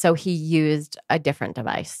period. So he used a different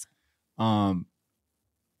device. And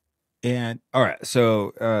all right,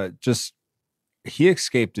 so just he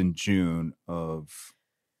escaped in June of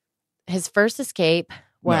his first escape.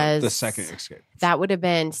 Was the second escape. That would have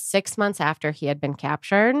been 6 months after he had been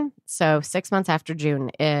captured. So 6 months after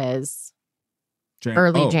June is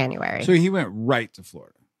early January. So he went right to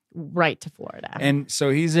Florida. Right to Florida. And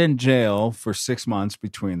so he's in jail for 6 months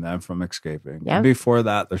between them from escaping. Yep. And before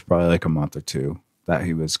that, there's probably like a month or two that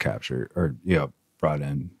he was captured or brought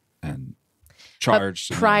in and charged.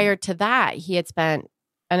 But prior to that, he had spent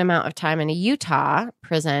an amount of time in a Utah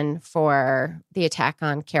prison for the attack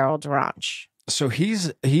on Carol Duranch. So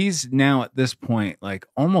he's now at this point like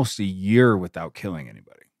almost a year without killing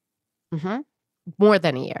anybody. Mm-hmm. More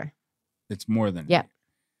than a year. It's more than a year.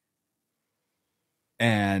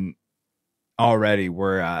 And already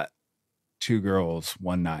we're at 2 girls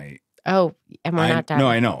one night. Oh, and we're not done. No,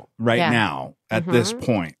 I know. Right now, at this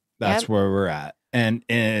point, that's where we're at. And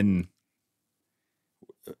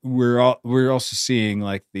we're also seeing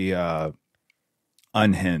like the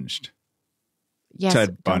Unhinged. Yes,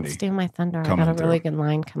 Ted Bundy. Don't steal my thunder. I got a really good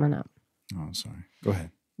line coming up. Oh, sorry. Go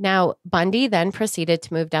ahead. Now, Bundy then proceeded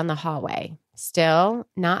to move down the hallway, still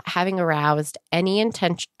not having aroused any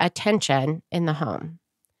attention in the home.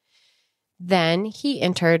 Then he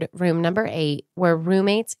entered room number 8, where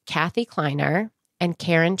roommates Kathy Kleiner and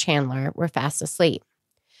Karen Chandler were fast asleep.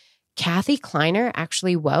 Kathy Kleiner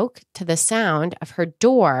actually woke to the sound of her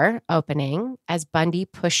door opening as Bundy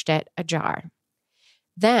pushed it ajar.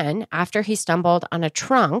 Then, after he stumbled on a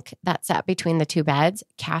trunk that sat between the 2 beds,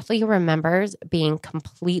 Kathy remembers being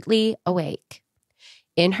completely awake.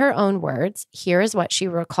 In her own words, here is what she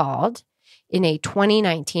recalled in a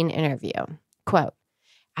 2019 interview. Quote,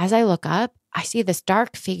 "As I look up, I see this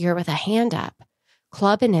dark figure with a hand up,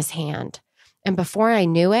 club in his hand. And before I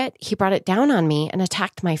knew it, he brought it down on me and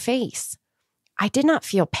attacked my face. I did not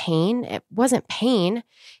feel pain. It wasn't pain.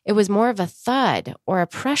 It was more of a thud or a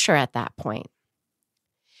pressure at that point."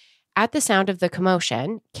 At the sound of the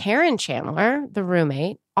commotion, Karen Chandler, the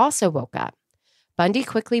roommate, also woke up. Bundy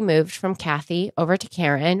quickly moved from Kathy over to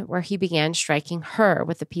Karen, where he began striking her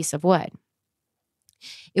with a piece of wood.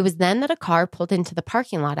 It was then that a car pulled into the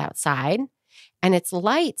parking lot outside, and its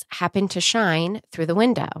lights happened to shine through the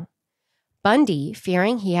window. Bundy,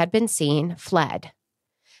 fearing he had been seen, fled.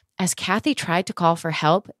 As Kathy tried to call for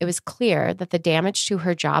help, it was clear that the damage to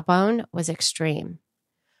her jawbone was extreme.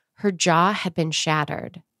 Her jaw had been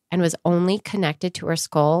shattered and was only connected to her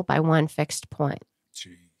skull by one fixed point.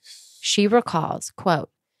 Jeez. She recalls,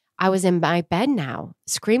 quote, "I was in my bed now,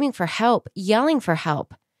 screaming for help, yelling for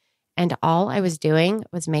help, and all I was doing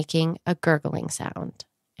was making a gurgling sound,"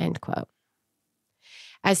 end quote.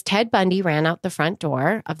 As Ted Bundy ran out the front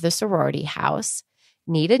door of the sorority house,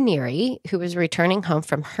 Nita Neary, who was returning home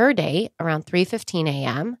from her date around 3:15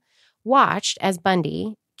 a.m., watched as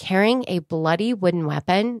Bundy, carrying a bloody wooden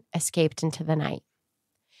weapon, escaped into the night.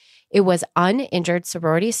 It was uninjured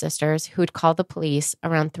sorority sisters who would call the police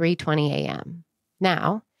around 3:20 a.m.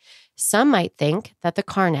 Now, some might think that the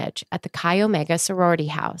carnage at the Chi Omega sorority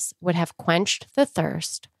house would have quenched the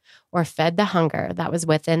thirst or fed the hunger that was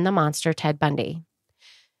within the monster Ted Bundy.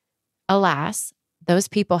 Alas, those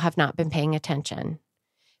people have not been paying attention,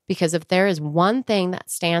 because if there is one thing that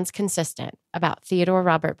stands consistent about Theodore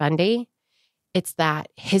Robert Bundy, it's that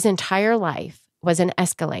his entire life was an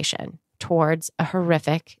escalation towards a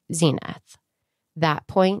horrific zenith, that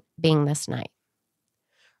point being this night.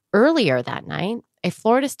 Earlier that night, a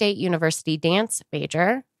Florida State University dance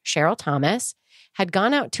major, Cheryl Thomas, had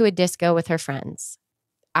gone out to a disco with her friends.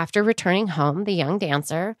 After returning home, the young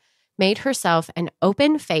dancer made herself an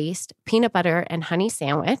open-faced peanut butter and honey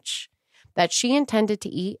sandwich that she intended to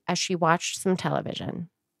eat as she watched some television.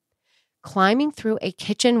 Climbing through a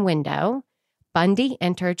kitchen window, Bundy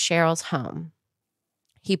entered Cheryl's home.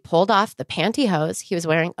 He pulled off the pantyhose he was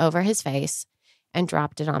wearing over his face and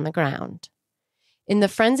dropped it on the ground. In the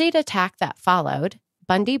frenzied attack that followed,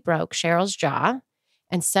 Bundy broke Cheryl's jaw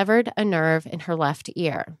and severed a nerve in her left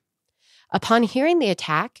ear. Upon hearing the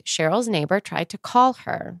attack, Cheryl's neighbor tried to call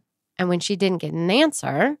her, and when she didn't get an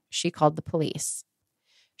answer, she called the police.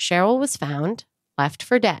 Cheryl was found, left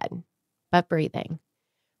for dead, but breathing.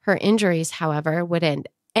 Her injuries, however, would end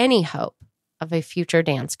any hope of a future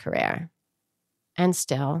dance career. And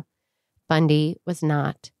still, Bundy was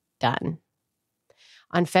not done.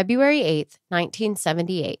 On February 8th,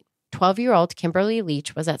 1978, 12-year-old Kimberly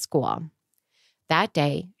Leach was at school. That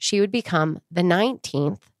day, she would become the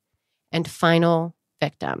 19th and final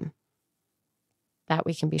victim that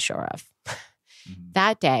we can be sure of.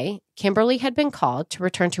 That day, Kimberly had been called to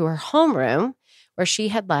return to her homeroom where she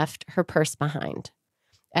had left her purse behind.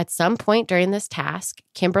 At some point during this task,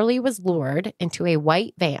 Kimberly was lured into a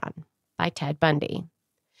white van by Ted Bundy.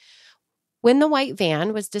 When the white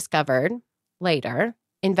van was discovered later,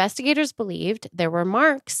 investigators believed there were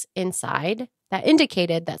marks inside that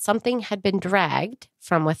indicated that something had been dragged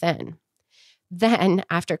from within. Then,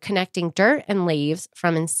 after connecting dirt and leaves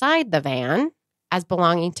from inside the van as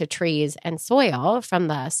belonging to trees and soil from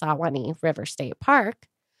the Suwannee River State Park,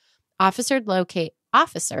 officers located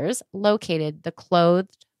the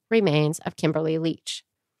clothed remains of Kimberly Leach.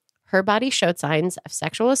 Her body showed signs of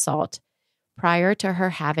sexual assault prior to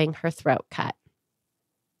her having her throat cut.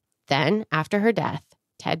 Then, after her death,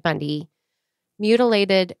 Ted Bundy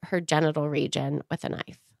mutilated her genital region with a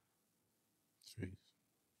knife. Sweet.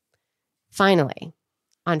 Finally,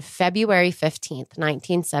 on February 15th,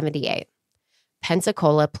 1978,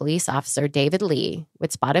 Pensacola police officer David Lee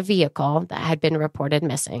would spot a vehicle that had been reported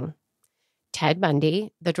missing. Ted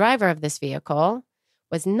Bundy, the driver of this vehicle,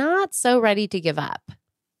 was not so ready to give up,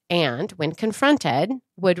 and when confronted,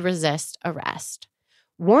 would resist arrest,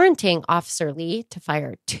 warranting Officer Lee to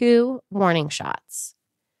fire 2 warning shots.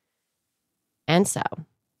 And so,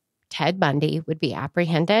 Ted Bundy would be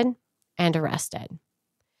apprehended and arrested.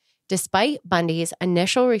 Despite Bundy's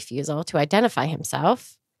initial refusal to identify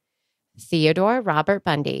himself, Theodore Robert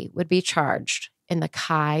Bundy would be charged in the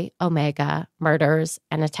Chi Omega murders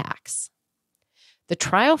and attacks. The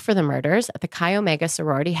trial for the murders at the Chi Omega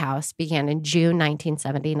sorority house began in June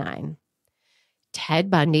 1979. Ted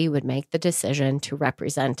Bundy would make the decision to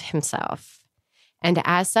represent himself, and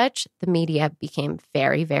as such, the media became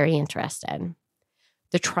very, very interested.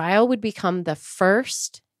 The trial would become the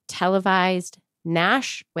first televised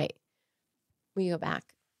Wait, will you go back?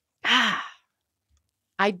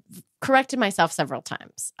 I corrected myself several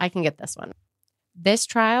times. I can get this one. This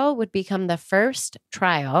trial would become the first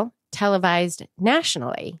trial televised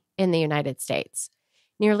nationally in the United States.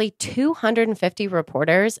 Nearly 250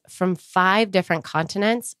 reporters from 5 different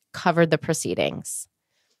continents covered the proceedings.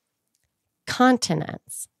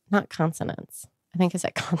 Continents, not consonants. I think I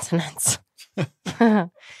said consonants.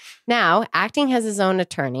 Now, acting as his own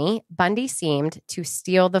attorney, Bundy seemed to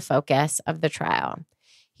steal the focus of the trial.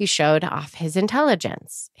 He showed off his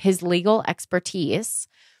intelligence, his legal expertise,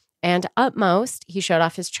 and utmost, he showed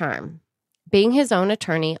off his charm. Being his own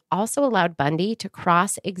attorney also allowed Bundy to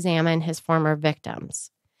cross-examine his former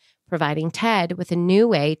victims, providing Ted with a new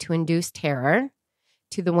way to induce terror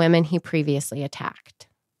to the women he previously attacked.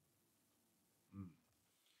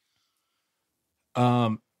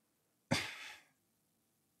 I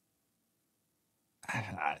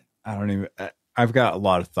don't even. I've got a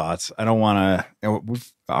lot of thoughts. I don't want to.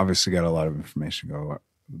 We've obviously got a lot of information to go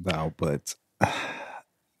about, but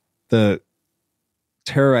the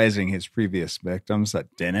terrorizing his previous victims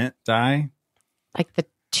that didn't die, like the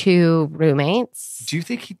 2 roommates. Do you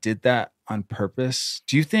think he did that on purpose?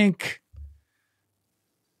 Do you think?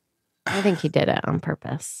 I think he did it on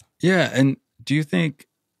purpose. Yeah, and do you think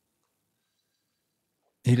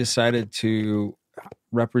he decided to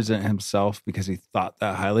represent himself because he thought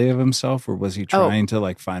that highly of himself, or was he trying to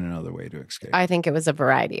like find another way to escape? I think it was a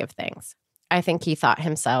variety of things. I think he thought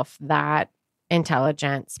himself that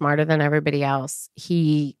intelligent, smarter than everybody else.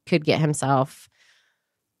 He could get himself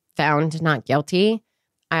found not guilty.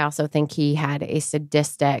 I also think he had a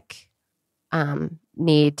sadistic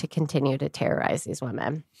need to continue to terrorize these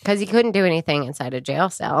women because he couldn't do anything inside a jail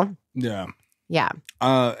cell. Yeah. Yeah.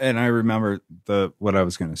 And I remember what I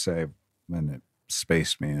was going to say when it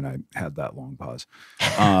spaced me and I had that long pause.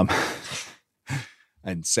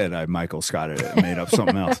 And said I Michael Scotted it and made up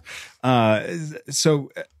something else. So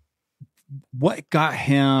what got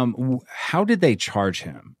him, how did they charge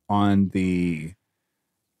him on the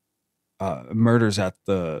murders at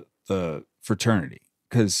the fraternity?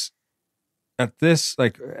 Because at this,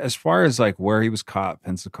 like, as far as like where he was caught,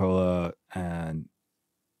 Pensacola and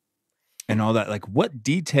all that, like what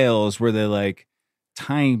details were they like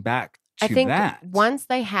tying back to I think that? Once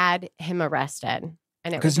they had him arrested,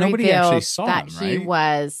 and it was nobody actually revealed saw that him, right? he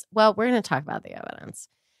was, well, we're going to talk about the evidence.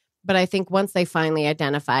 But I think once they finally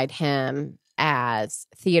identified him as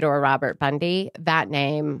Theodore Robert Bundy, that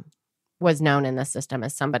name was known in the system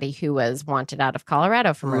as somebody who was wanted out of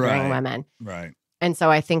Colorado for murdering women. Right. And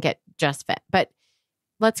so I think it just fit. But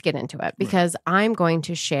let's get into it because I'm going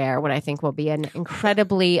to share what I think will be an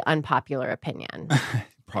incredibly unpopular opinion.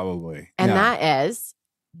 Probably. And that is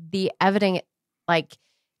the evidence, like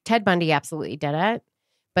Ted Bundy absolutely did it,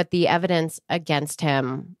 but the evidence against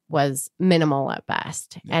him was minimal at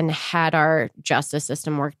best. Yeah. And had our justice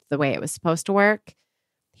system worked the way it was supposed to work,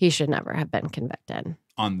 he should never have been convicted.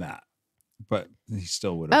 On that. But he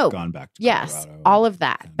still would have gone back to Colorado. Yes, all of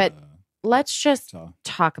that. But let's just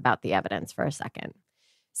talk about the evidence for a second.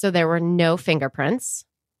 So there were no fingerprints.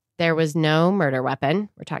 There was no murder weapon.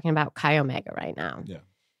 We're talking about Chi Omega right now. Yeah.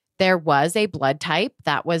 There was a blood type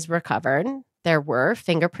that was recovered. There were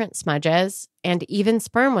fingerprint smudges and even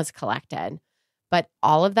sperm was collected. But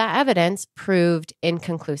all of that evidence proved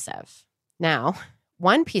inconclusive. Now,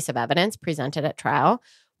 one piece of evidence presented at trial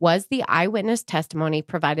was the eyewitness testimony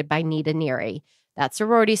provided by Nita Neary, that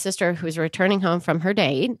sorority sister who was returning home from her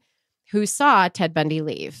date, who saw Ted Bundy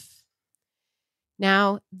leave.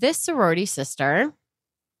 Now, this sorority sister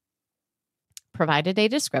provided a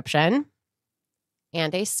description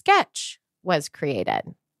and a sketch was created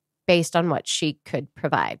based on what she could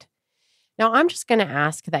provide. Now, I'm just going to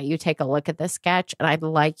ask that you take a look at this sketch, and I'd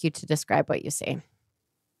like you to describe what you see.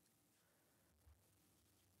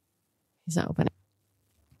 He's not opening.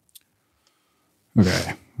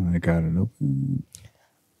 Okay, I got it open.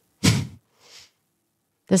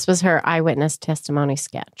 This was her eyewitness testimony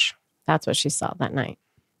sketch. That's what she saw that night.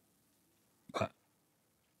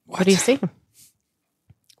 What do you see?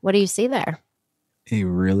 What do you see there? A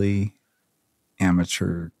really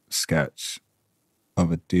amateur sketch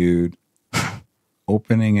of a dude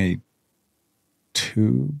opening a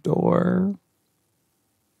tube door.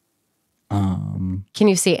 Can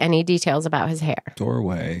you see any details about his hair?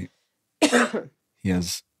 Doorway. He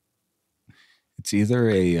has, it's either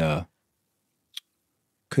a,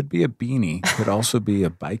 could be a beanie, could also be a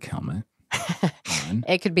bike helmet.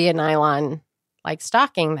 It could be a nylon like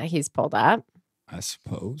stocking that he's pulled up. I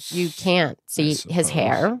suppose. You can't see his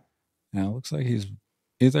hair. Now it looks like he's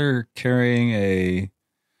either carrying a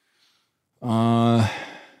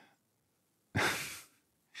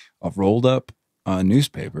a rolled up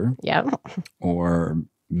newspaper. Yeah. Or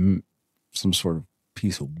some sort of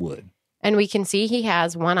piece of wood. And we can see he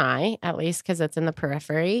has one eye, at least because it's in the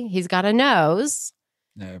periphery. He's got a nose.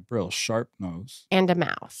 A real sharp nose. And a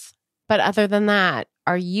mouth. But other than that,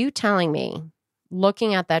 are you telling me,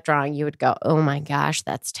 looking at that drawing, you would go, oh my gosh,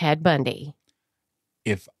 that's Ted Bundy?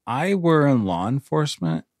 If I were in law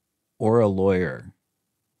enforcement or a lawyer,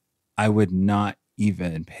 I would not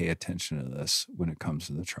even pay attention to this when it comes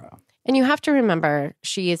to the trial. And you have to remember,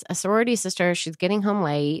 she is a sorority sister. She's getting home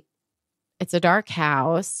late. It's a dark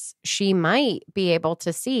house. She might be able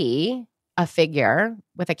to see a figure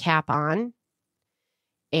with a cap on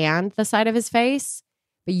and the side of his face.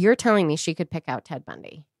 But you're telling me she could pick out Ted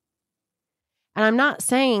Bundy. And I'm not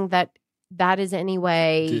saying that that is any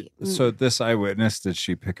way. So this eyewitness, did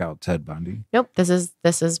she pick out Ted Bundy? Nope. This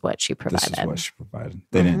is what she provided. This is what she provided.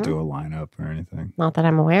 They didn't do a lineup or anything. Not that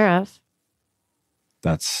I'm aware of.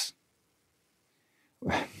 That's,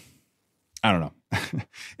 I don't know.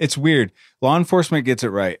 It's weird. Law enforcement gets it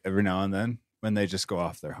right every now and then when they just go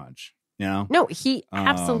off their hunch. You know? No, he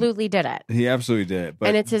absolutely did it. He absolutely did it. But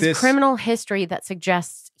and it's his criminal history that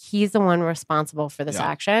suggests he's the one responsible for this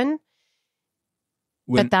action.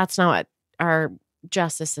 But that's not what our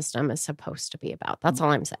justice system is supposed to be about. That's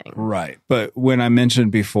all I'm saying. Right. But when I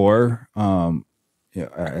mentioned before,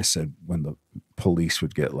 I said when the police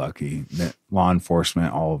would get lucky, that law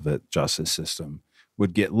enforcement, all of it, justice system,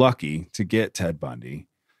 would get lucky to get Ted Bundy.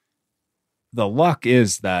 The luck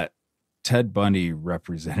is that Ted Bundy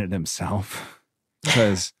represented himself,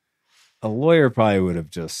 because a lawyer probably would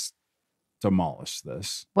have just demolished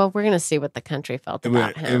this. Well, we're going to see what the country felt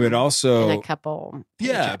about him. It would also in a couple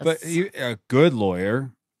pages. Yeah, but a good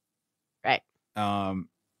lawyer, right?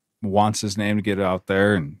 Wants his name to get out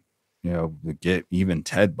there and get even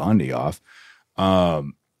Ted Bundy off.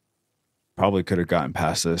 Probably could have gotten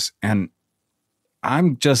past this, and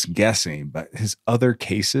I'm just guessing, but his other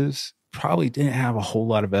cases probably didn't have a whole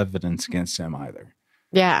lot of evidence against him either.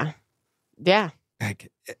 Yeah.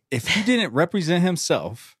 Like, if he didn't represent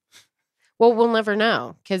himself, well, we'll never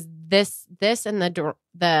know, because this and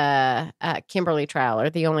the Kimberly trial are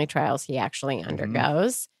the only trials he actually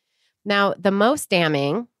undergoes. Now, the most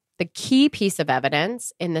damning, the key piece of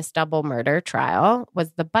evidence in this double murder trial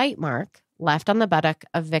was the bite mark left on the buttock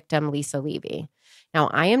of victim Lisa Levy. Now,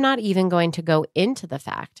 I am not even going to go into the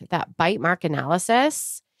fact that bite mark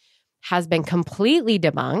analysis has been completely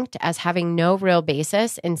debunked as having no real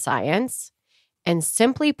basis in science, and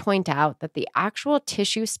simply point out that the actual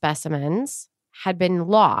tissue specimens had been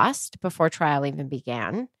lost before trial even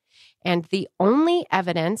began. And the only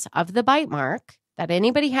evidence of the bite mark that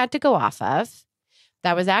anybody had to go off of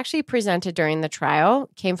that was actually presented during the trial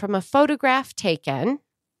came from a photograph taken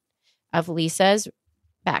of Lisa's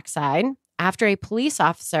backside after a police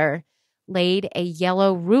officer laid a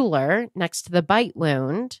yellow ruler next to the bite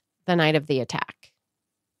wound the night of the attack.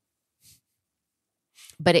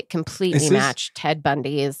 But it completely matched Ted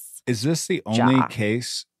Bundy's. Is this the only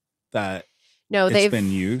case that it's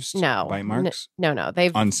been used? No, bite marks? No.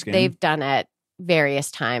 They've done it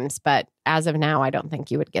various times, but as of now, I don't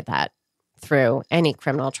think you would get that through any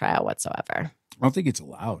criminal trial whatsoever. I don't think it's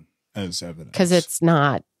allowed as evidence because it's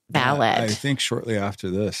not valid. I think shortly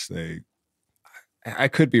after this, I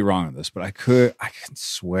could be wrong on this, but I can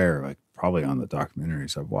swear, like probably on the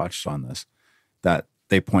documentaries I've watched on this, that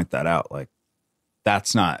they point that out, like,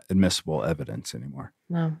 that's not admissible evidence anymore.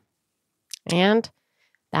 No. And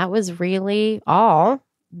that was really all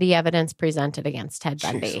the evidence presented against Ted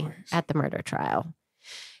Bundy at the murder trial.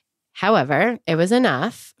 However, it was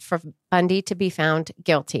enough for Bundy to be found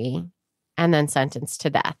guilty and then sentenced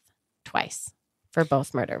to death twice for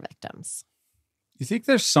both murder victims. You think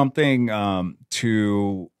there's something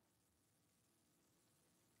to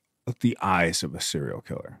the eyes of a serial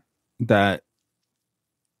killer that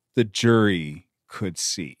the jury could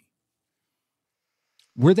see?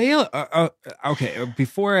 Were they okay?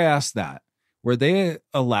 Before I ask that, were they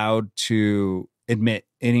allowed to admit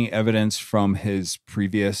any evidence from his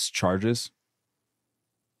previous charges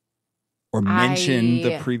or mention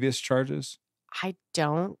the previous charges? I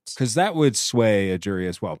don't, because that would sway a jury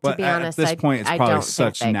as well. But at this point, it's probably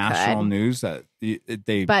such national news that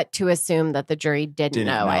they. But to assume that the jury didn't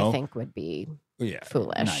know, I think would be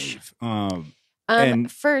foolish. Naive.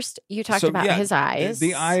 And first, you talked about his eyes.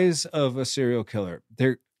 The eyes of a serial killer.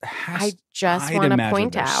 I just want to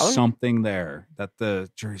point out something there that the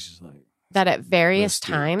jury's just like that at various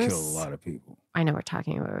times kill a lot of people. I know we're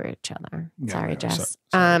talking over each other. Yeah, sorry, Jess.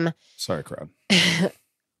 Sorry, crowd.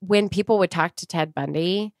 When people would talk to Ted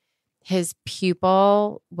Bundy, his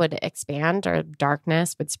pupil would expand or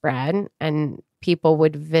darkness would spread, and people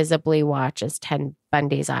would visibly watch as Ted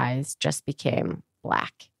Bundy's eyes just became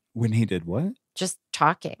black. When he did what? Just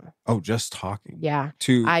talking. Oh, just talking. Yeah.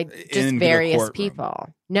 To just various people.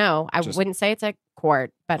 No, I wouldn't say it's a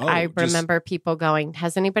court, but I remember people going,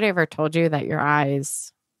 has anybody ever told you that your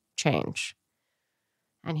eyes change?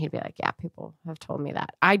 And he'd be like, yeah, people have told me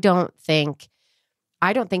that. I don't think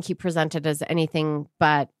he presented as anything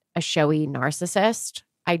but a showy narcissist.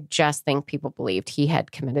 I just think people believed he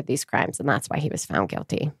had committed these crimes, and that's why he was found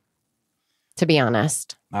guilty, to be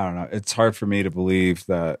honest. I don't know. It's hard for me to believe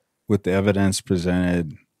that with the evidence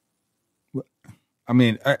presented. I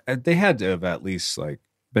mean, they had to have at least like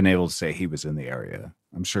been able to say he was in the area.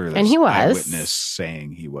 I'm sure there's and he was eyewitness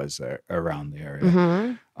saying he was there around the area.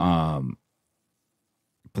 Mm-hmm.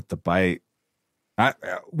 But the bite,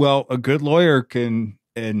 a good lawyer can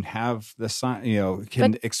have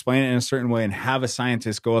can explain it in a certain way, and have a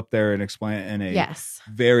scientist go up there and explain it in a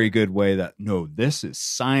very good way that, no, this is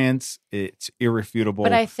science. It's irrefutable.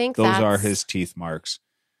 But I think those are his teeth marks,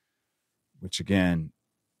 which again,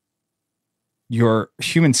 your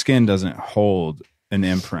human skin doesn't hold an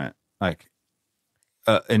imprint, like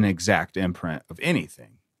an exact imprint of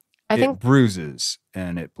anything. I think bruises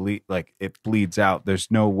and it bleeds out. There's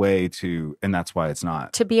no way to, and that's why it's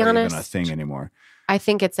not, to be honest, even a thing anymore. I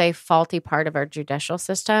think it's a faulty part of our judicial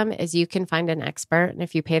system is you can find an expert, and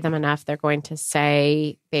if you pay them enough, they're going to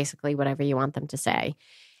say basically whatever you want them to say.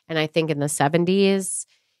 And I think in the 70s,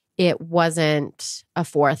 it wasn't a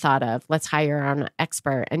forethought of let's hire an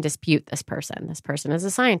expert and dispute this person. This person is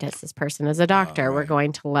a scientist. This person is a doctor. Right. We're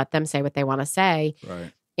going to let them say what they want to say.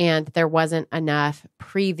 Right. And there wasn't enough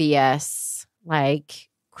previous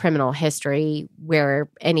criminal history where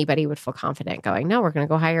anybody would feel confident going, no, we're going to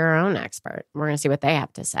go hire our own expert. We're going to see what they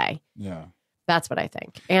have to say. Yeah. That's what I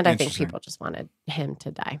think. And I think people just wanted him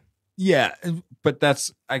to die. Yeah. But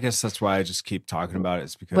I guess that's why I just keep talking about it.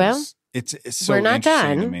 It's because it's so we're not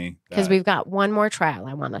interesting done to me. Because we've got one more trial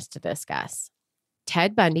I want us to discuss.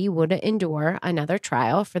 Ted Bundy would endure another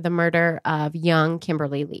trial for the murder of young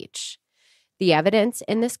Kimberly Leach. The evidence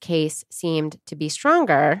in this case seemed to be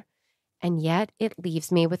stronger, and yet it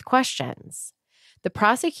leaves me with questions. The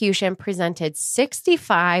prosecution presented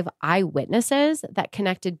 65 eyewitnesses that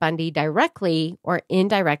connected Bundy directly or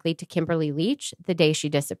indirectly to Kimberly Leach the day she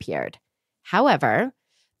disappeared. However,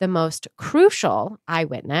 the most crucial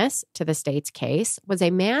eyewitness to the state's case was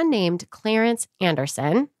a man named Clarence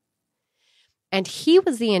Anderson, and he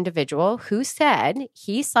was the individual who said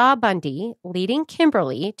he saw Bundy leading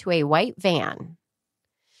Kimberly to a white van.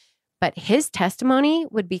 But his testimony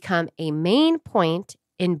would become a main point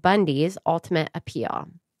in Bundy's ultimate appeal.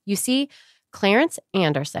 You see, Clarence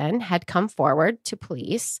Anderson had come forward to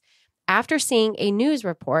police after seeing a news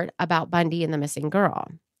report about Bundy and the missing girl.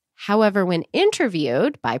 However, when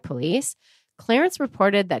interviewed by police, Clarence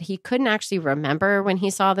reported that he couldn't actually remember when he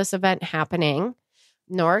saw this event happening,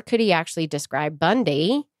 nor could he actually describe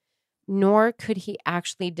Bundy, nor could he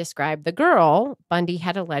actually describe the girl Bundy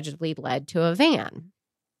had allegedly led to a van.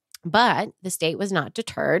 But the state was not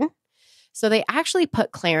deterred, so they actually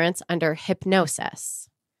put Clarence under hypnosis.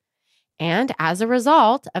 And as a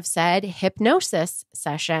result of said hypnosis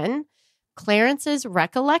session, Clarence's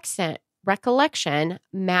recollection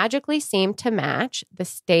magically seemed to match the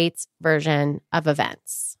state's version of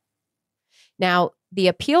events. Now, the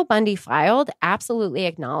appeal Bundy filed absolutely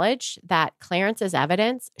acknowledged that Clarence's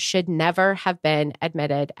evidence should never have been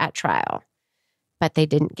admitted at trial, but they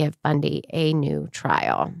didn't give Bundy a new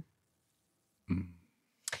trial.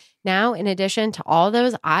 Now, in addition to all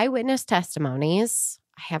those eyewitness testimonies,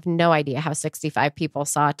 I have no idea how 65 people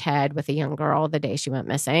saw Ted with a young girl the day she went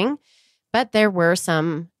missing, but there were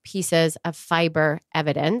some pieces of fiber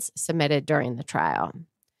evidence submitted during the trial.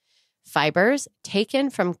 Fibers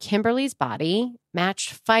taken from Kimberly's body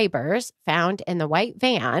matched fibers found in the white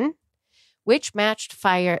van, which matched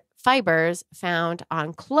fibers found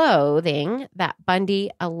on clothing that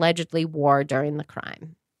Bundy allegedly wore during the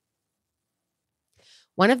crime.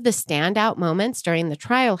 One of the standout moments during the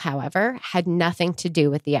trial, however, had nothing to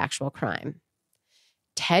do with the actual crime.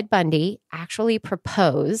 Ted Bundy actually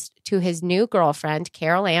proposed to his new girlfriend,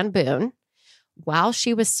 Carol Ann Boone, while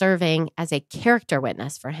she was serving as a character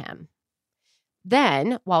witness for him.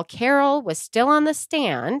 Then, while Carol was still on the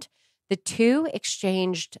stand, the two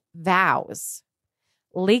exchanged vows,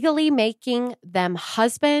 legally making them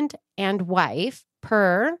husband and wife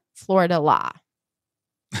per Florida law.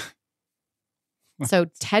 So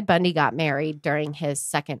Ted Bundy got married during his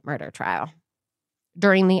second murder trial,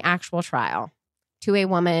 during the actual trial, to a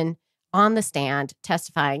woman on the stand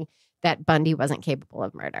testifying that Bundy wasn't capable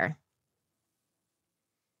of murder.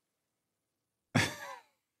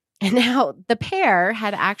 And now the pair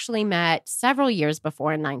had actually met several years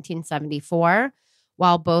before in 1974,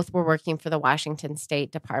 while both were working for the Washington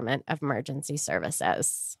State Department of Emergency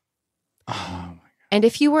Services. Oh, and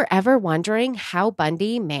if you were ever wondering how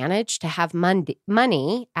Bundy managed to have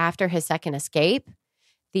money after his second escape,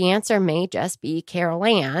 the answer may just be Carol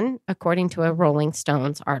Ann, according to a Rolling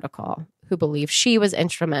Stones article, who believes she was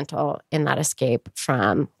instrumental in that escape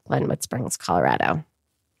from Glenwood Springs, Colorado.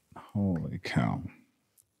 holy cow.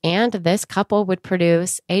 And this couple would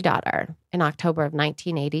produce a daughter in October of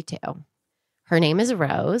 1982. Her name is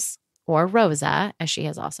Rose, or Rosa, as she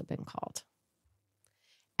has also been called.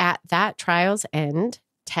 At that trial's end,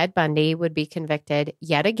 Ted Bundy would be convicted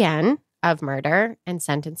yet again of murder and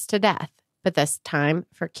sentenced to death, but this time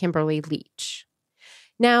for Kimberly Leach.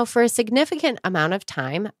 Now, for a significant amount of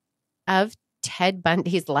time of Ted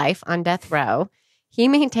Bundy's life on death row, he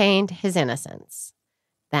maintained his innocence.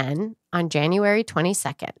 Then, on January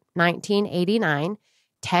 22nd, 1989,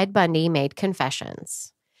 Ted Bundy made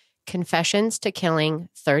confessions to killing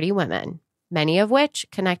 30 women, many of which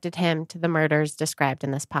connected him to the murders described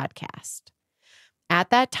in this podcast. At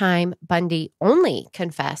that time, Bundy only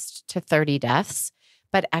confessed to 30 deaths,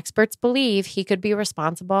 but experts believe he could be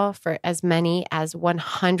responsible for as many as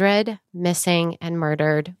 100 missing and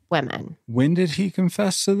murdered women. When did he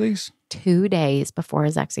confess to these? 2 days before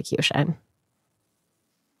his execution.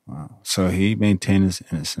 Wow. So he maintained his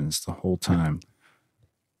innocence the whole time.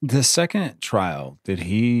 The second trial, did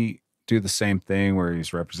he do the same thing where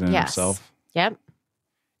he's representing himself? Yep.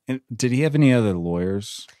 And did he have any other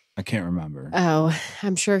lawyers? I can't remember. Oh,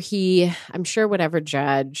 I'm sure whatever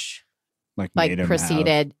judge made him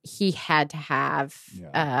proceeded, he had to have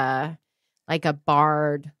like a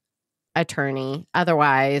barred attorney.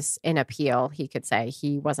 Otherwise, in appeal, he could say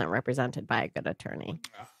he wasn't represented by a good attorney.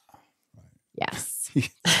 Yes.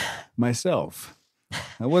 Myself.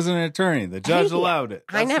 I wasn't an attorney. The judge allowed it.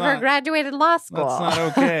 I never graduated law school. That's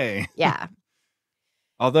not okay. Yeah.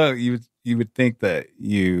 Although you would think that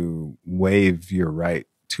you waive your right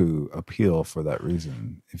to appeal for that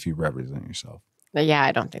reason if you represent yourself. But yeah,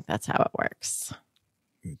 I don't think that's how it works.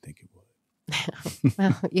 You would think it would.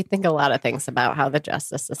 Well, you think a lot of things about how the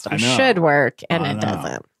justice system should work, and it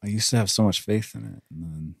doesn't. I used to have so much faith in it, and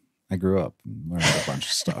then I grew up and learned a bunch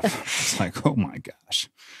of stuff. It's like, oh my gosh.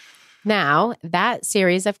 Now, that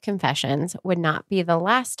series of confessions would not be the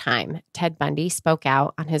last time Ted Bundy spoke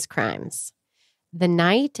out on his crimes. The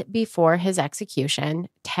night before his execution,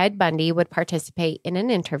 Ted Bundy would participate in an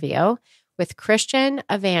interview with Christian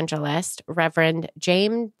evangelist Reverend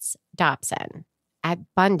James Dobson at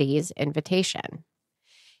Bundy's invitation.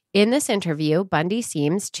 In this interview, Bundy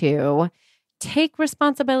seems to take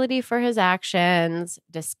responsibility for his actions,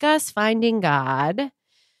 discuss finding God,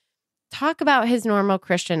 talk about his normal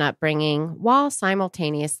Christian upbringing while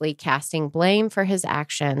simultaneously casting blame for his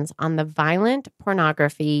actions on the violent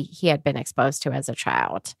pornography he had been exposed to as a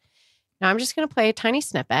child. Now, I'm just going to play a tiny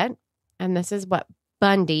snippet, and this is what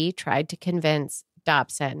Bundy tried to convince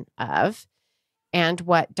Dobson of and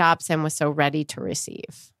what Dobson was so ready to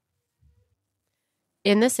receive.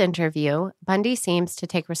 In this interview, Bundy seems to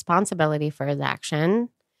take responsibility for his action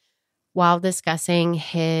while discussing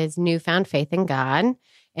his newfound faith in God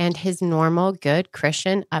and his normal good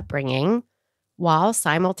Christian upbringing, while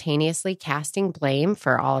simultaneously casting blame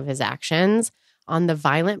for all of his actions on the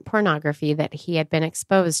violent pornography that he had been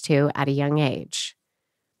exposed to at a young age.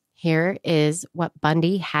 Here is what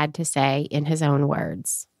Bundy had to say in his own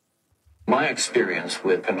words. My experience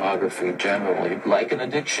with pornography generally, like an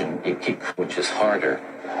addiction, you keep, which is harder,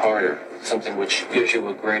 something which gives you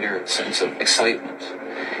a greater sense of excitement.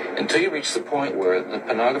 Until you reach the point where the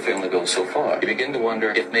pornography only goes so far, you begin to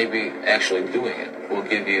wonder if maybe actually doing it will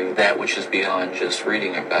give you that which is beyond just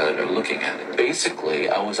reading about it or looking at it. Basically,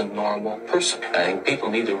 I was a normal person. I think people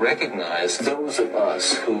need to recognize those of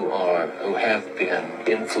us who have been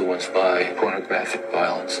influenced by pornographic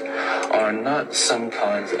violence are not some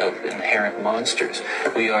kinds of inherent monsters.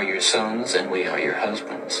 We are your sons and we are your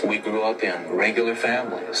husbands. We grew up in regular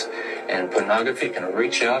families. And pornography can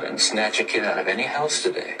reach out and snatch a kid out of any house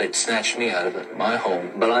today. They'd snatch me out of my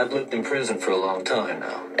home. But I've lived in prison for a long time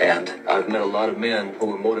now. And I've met a lot of men who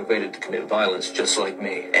were motivated to commit violence just like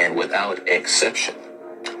me. And without exception,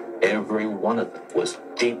 every one of them was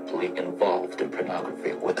deeply involved in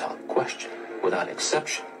pornography without question, without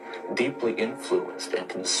exception. Deeply influenced and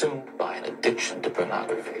consumed by an addiction to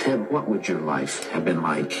pornography. Ted, what would your life have been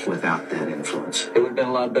like without that influence? It would have been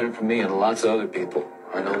a lot better for me and lots of other people.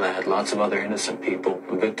 I know that I had lots of other innocent people,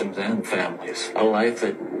 victims and families. A life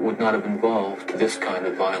that would not have involved this kind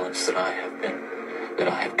of violence that I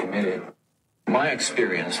have committed. My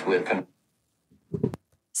experience with...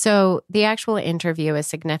 So the actual interview is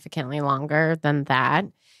significantly longer than that.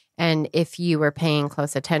 And if you were paying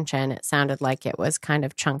close attention, it sounded like it was kind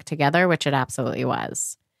of chunked together, which it absolutely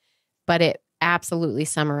was. But it absolutely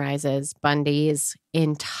summarizes Bundy's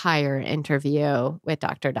entire interview with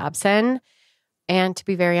Dr. Dobson. And to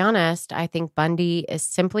be very honest, I think Bundy is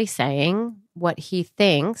simply saying what he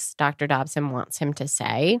thinks Dr. Dobson wants him to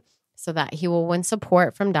say so that he will win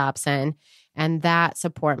support from Dobson. And that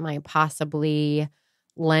support might possibly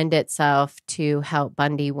lend itself to help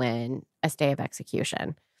Bundy win a stay of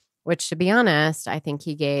execution, which, to be honest, I think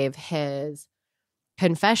he gave his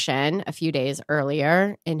confession a few days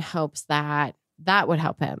earlier in hopes that that would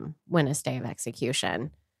help him win a stay of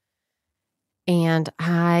execution. And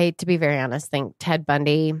I, to be very honest, think Ted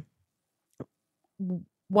Bundy,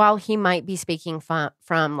 while he might be speaking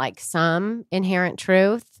from like some inherent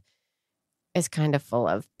truth, is kind of full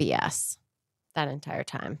of BS that entire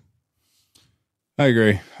time. I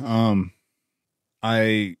agree.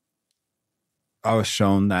 I was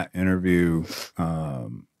shown that interview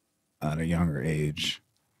at a younger age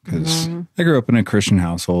because I grew up in a Christian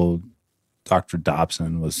household. Dr.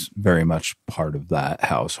 Dobson was very much part of that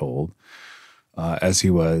household, as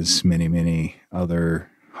he was many, many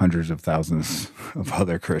other hundreds of thousands of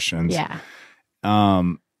other Christians. Yeah.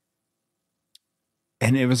 And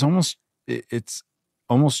it was it's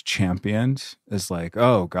almost championed as like,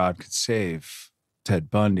 oh, God could save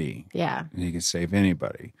Ted Bundy. Yeah. And he could save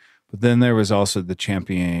anybody. But then there was also the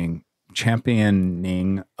championing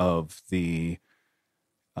of the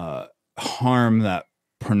harm that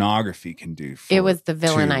pornography can do. It was the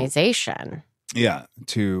villainization.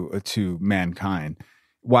 To mankind.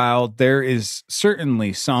 While there is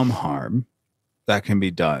certainly some harm that can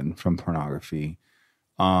be done from pornography,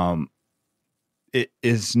 it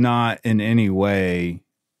is not in any way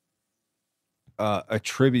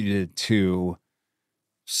attributed to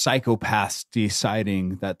psychopaths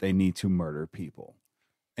deciding that they need to murder people.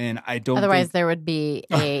 And I don't Otherwise there would be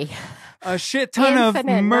a shit ton of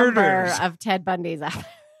murders of Ted Bundy's out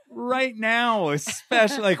right now,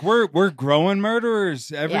 especially like we're growing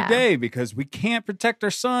murderers every day because we can't protect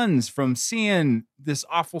our sons from seeing this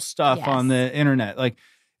awful stuff on the internet. Like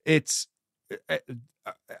it's,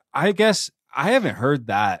 I guess I haven't heard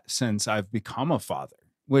that since I've become a father,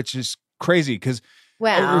 which is crazy because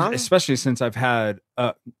especially since I've had,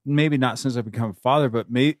 maybe not since I've become a father, but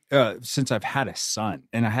since I've had a son,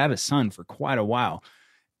 and I had a son for quite a while.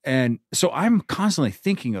 And so I'm constantly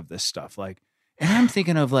thinking of this stuff. Like, and I'm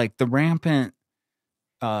thinking of like the rampant,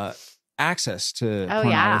 access to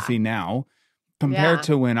pornography now compared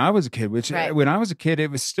to when I was a kid, which when I was a kid, it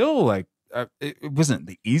was still like, it wasn't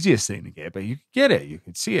the easiest thing to get, but you could get it. You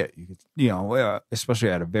could see it. You could, especially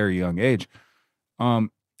at a very young age.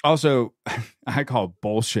 Also, I call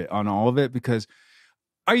bullshit on all of it because,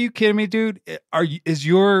 are you kidding me, dude? Is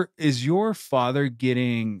your father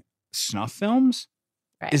getting snuff films?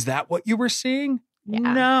 Right. Is that what you were seeing? Yeah.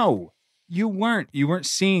 No, you weren't. You weren't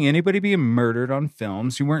seeing anybody being murdered on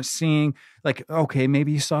films. You weren't seeing like, okay,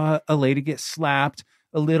 maybe you saw a lady get slapped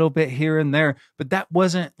a little bit here and there, but that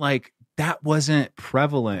wasn't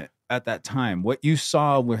prevalent at that time. What you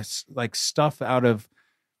saw was like stuff out of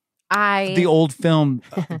the old film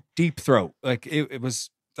Deep Throat. Like it was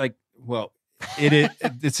like, well,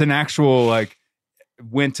 it's an actual like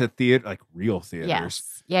went to theater, like real theaters.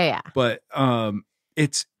 Yes. Yeah. But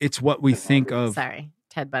it's what we think of. Sorry,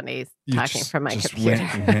 Ted Bundy's talking from my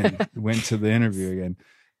computer. went to the interview again.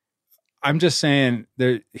 I'm just saying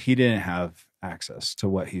he didn't have access to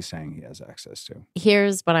what he's saying he has access to.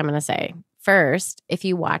 Here's what I'm going to say. First, if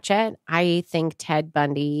you watch it, I think Ted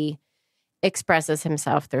Bundy expresses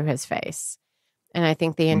himself through his face. And I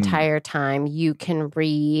think the entire time you can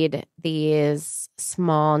read these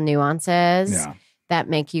small nuances that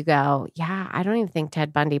make you go, yeah, I don't even think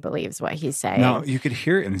Ted Bundy believes what he's saying. No, you could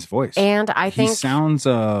hear it in his voice. And I think he sounds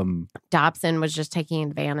Dobson was just taking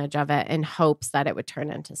advantage of it in hopes that it would turn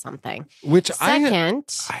into something. Which second,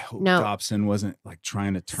 I hope Dobson wasn't like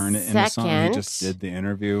trying to turn it into something. He just did the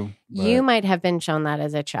interview. But you might have been shown that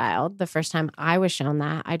as a child. The first time I was shown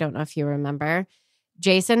that, I don't know if you remember,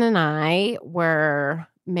 Jason and I were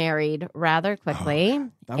married rather quickly.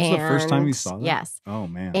 That was the first time you saw that? Yes. Oh,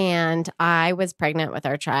 man. And I was pregnant with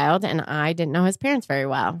our child, and I didn't know his parents very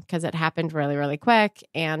well because it happened really, really quick.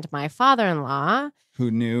 And my father-in-law,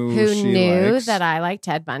 who knew that I liked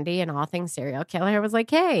Ted Bundy and all things serial killer, was like,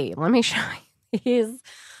 hey, let me show you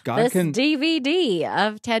DVD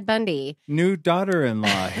of Ted Bundy. New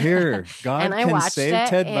daughter-in-law here. God can save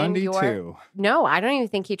Ted Bundy too. No, I don't even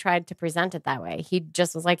think he tried to present it that way. He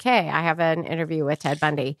just was like, hey, I have an interview with Ted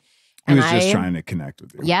Bundy. He was just trying to connect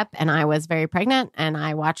with you. Yep. And I was very pregnant and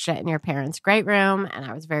I watched it in your parents' great room and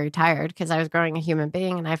I was very tired because I was growing a human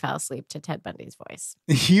being and I fell asleep to Ted Bundy's voice.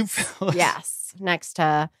 You fell asleep? Yes. Next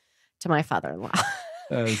to my father-in-law.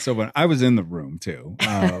 So when I was in the room too,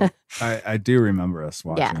 I do remember us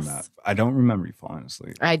watching that. I don't remember you falling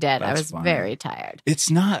asleep. I did. That's I was funny. very tired. It's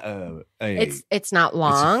not it's not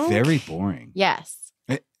long. It's very boring. Yes.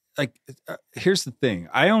 Here's the thing.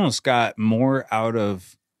 I almost got more out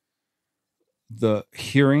of the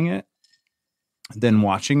hearing it than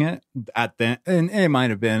watching it at that. And it might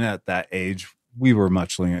have been at that age. We were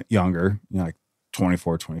much younger, like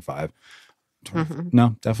 24, 25.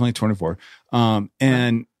 No, definitely 24.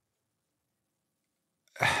 And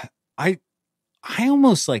I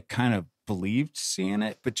almost like kind of believed seeing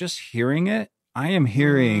it, but just hearing it, I am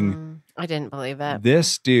hearing. I didn't believe it.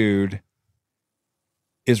 This dude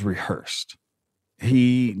is rehearsed.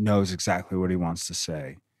 He knows exactly what he wants to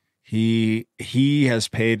say. He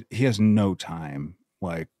has no time,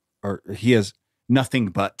 or he has nothing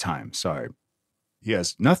but time. Sorry. He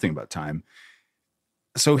has nothing but time.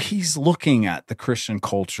 So he's looking at the Christian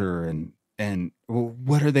culture and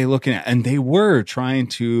what are they looking at? And they were trying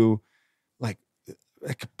to like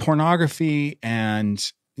pornography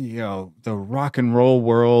and, the rock and roll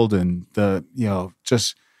world and the,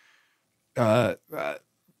 just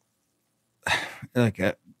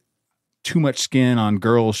too much skin on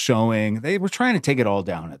girls showing. They were trying to take it all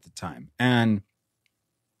down at the time. And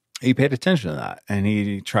he paid attention to that and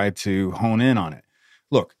he tried to hone in on it.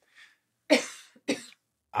 Look,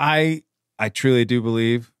 I truly do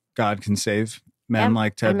believe God can save men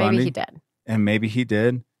like Ted Bundy. Maybe he did. And maybe he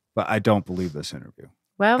did, but I don't believe this interview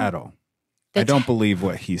at all. I don't believe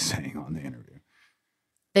what he's saying on the interview.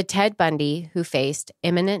 The Ted Bundy who faced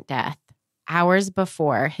imminent death hours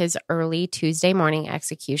before his early Tuesday morning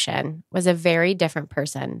execution was a very different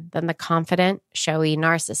person than the confident, showy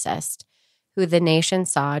narcissist who the nation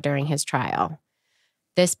saw during his trial.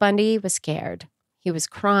 This Bundy was scared. He was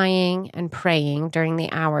crying and praying during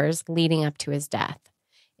the hours leading up to his death.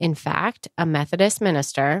 In fact, a Methodist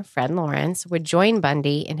minister, Fred Lawrence, would join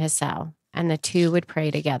Bundy in his cell, and the two would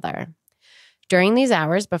pray together. During these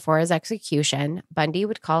hours before his execution, Bundy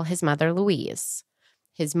would call his mother, Louise,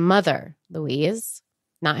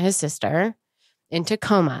 not his sister, into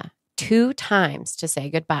coma 2 times to say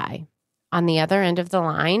goodbye. On the other end of the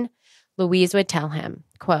line, Louise would tell him,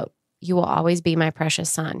 quote, "You will always be my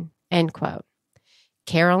precious son," end quote.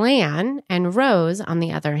 Carol Ann and Rose, on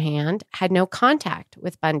the other hand, had no contact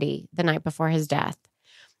with Bundy the night before his death,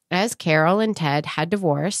 as Carol and Ted had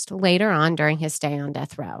divorced later on during his stay on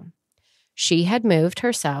death row. She had moved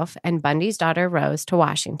herself and Bundy's daughter Rose to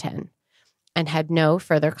Washington and had no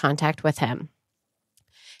further contact with him.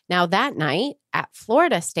 Now that night at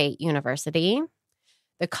Florida State University,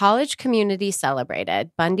 the college community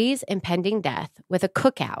celebrated Bundy's impending death with a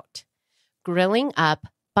cookout, grilling up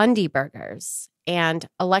Bundy burgers and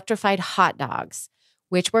electrified hot dogs,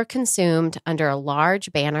 which were consumed under a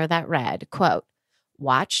large banner that read, quote,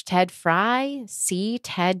 "Watch Ted fry, see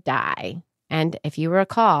Ted die." And if you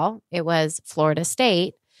recall, it was Florida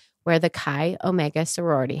State, where the Chi Omega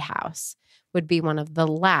sorority house would be one of the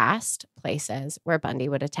last places where Bundy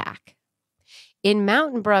would attack. In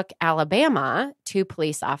Mountain Brook, Alabama, 2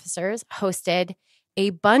 police officers hosted a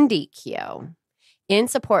Bundy queue in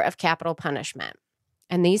support of capital punishment.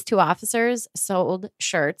 And these 2 officers sold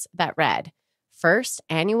shirts that read, "First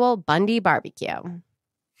Annual Bundy Barbecue."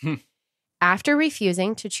 After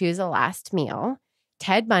refusing to choose a last meal,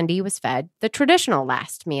 Ted Bundy was fed the traditional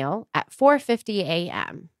last meal at 4:50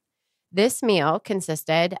 a.m. This meal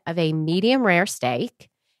consisted of a medium rare steak,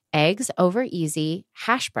 eggs over easy,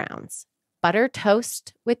 hash browns, butter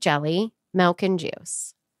toast with jelly, milk, and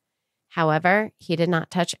juice. However, he did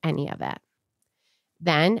not touch any of it.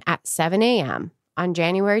 Then at 7 a.m. on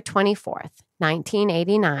January 24th,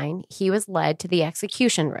 1989, he was led to the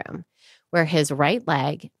execution room where his right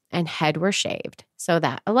leg and head were shaved so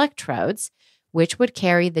that electrodes, which would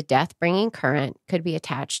carry the death-bringing current, could be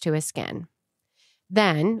attached to his skin.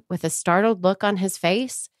 Then, with a startled look on his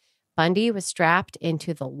face, Bundy was strapped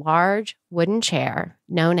into the large wooden chair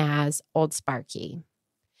known as Old Sparky.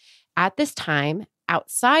 At this time,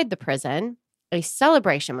 outside the prison, a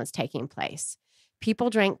celebration was taking place. People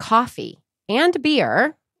drank coffee and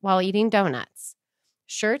beer while eating donuts.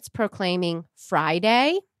 Shirts proclaiming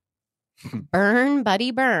Friday, Burn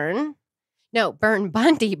Buddy Burn, no, Burn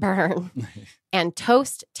Bundy Burn, and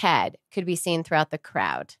Toast Ted could be seen throughout the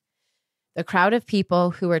crowd. The crowd of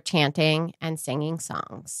people who were chanting and singing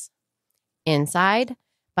songs. Inside,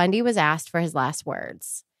 Bundy was asked for his last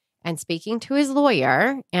words. And speaking to his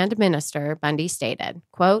lawyer and minister, Bundy stated,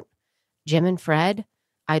 quote, Jim and Fred,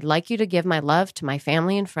 I'd like you to give my love to my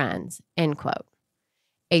family and friends, end quote.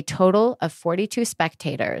 A total of 42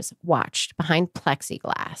 spectators watched behind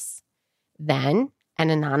plexiglass. Then, an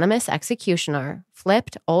anonymous executioner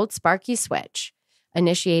flipped old Sparky's switch,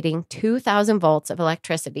 initiating 2,000 volts of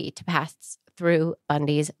electricity to pass through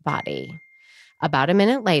Bundy's body. About a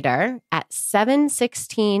minute later, at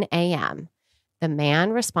 7:16 a.m., the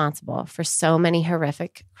man responsible for so many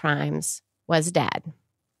horrific crimes was dead.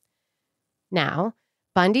 Now,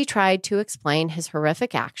 Bundy tried to explain his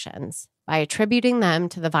horrific actions by attributing them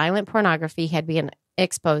to the violent pornography he had been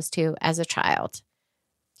exposed to as a child.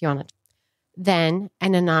 Then,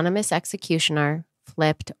 an anonymous executioner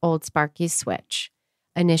flipped old Sparky's switch,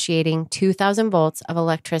 initiating 2,000 volts of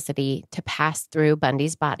electricity to pass through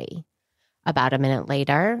Bundy's body. About a minute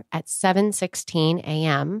later, at 7:16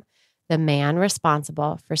 a.m., the man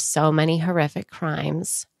responsible for so many horrific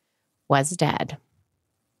crimes was dead.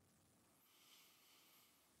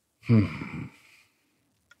 Well,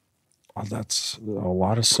 that's a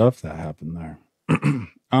lot of stuff that happened there.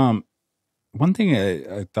 One thing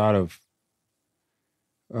I thought of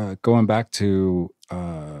going back to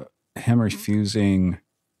him refusing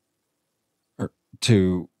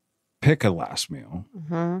to pick a last meal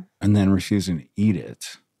and then refusing to eat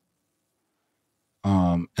it.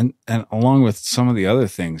 And along with some of the other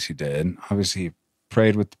things he did, obviously he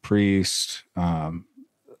prayed with the priest,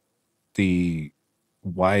 the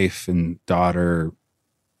wife and daughter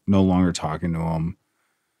no longer talking to him.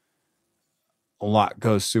 A lot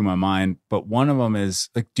goes through my mind, but one of them is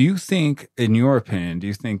like, do you think, in your opinion, do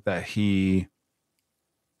you think that he,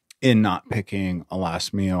 in not picking a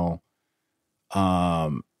last meal,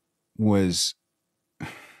 was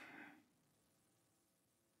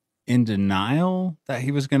in denial that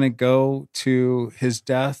he was going to go to his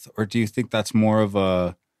death? Or do you think that's more of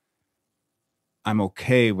a, I'm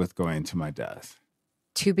okay with going to my death?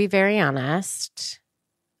 To be very honest,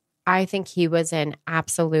 I think he was in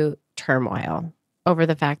absolute turmoil over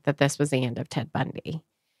the fact that this was the end of Ted Bundy.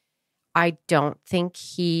 I don't think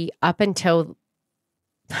he, up until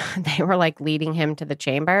they were like leading him to the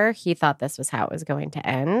chamber, he thought this was how it was going to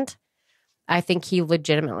end. I think he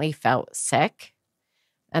legitimately felt sick,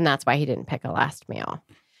 and that's why he didn't pick a last meal.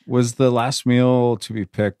 Was the last meal to be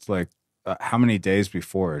picked like how many days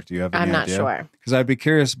before? Do you have any idea? I'm not sure. Because I'd be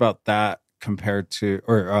curious about that compared to,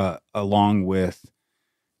 or along with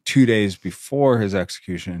 2 days before his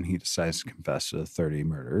execution, he decides to confess to the 30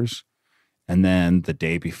 murders. And then the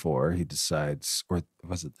day before, he decides, or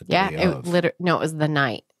was it the day of? No, it was the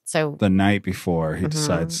night. So the night before, he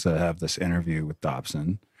decides to have this interview with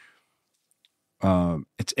Dobson.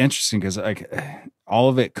 It's interesting because like all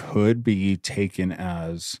of it could be taken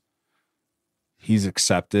as he's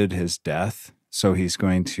accepted his death, so he's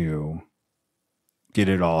going to get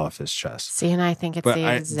it all off his chest. See, and I think it's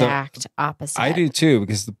the exact opposite. I do too,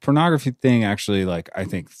 because the pornography thing actually, like, I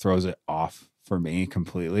think throws it off for me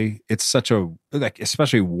completely. It's such a, like,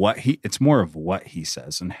 especially it's more of what he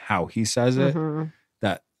says and how he says it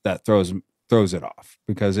that throws it off,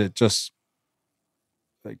 because it just,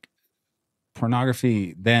 like,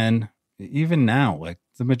 pornography then, even now, like,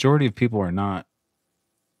 the majority of people are not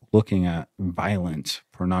looking at violent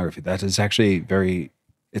pornography. That is actually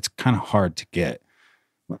it's kind of hard to get.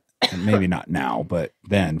 And maybe not now, but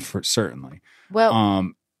then for certainly.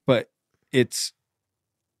 Well, but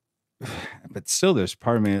still there's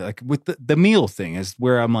part of me like with the meal thing is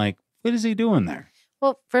where I'm like, what is he doing there?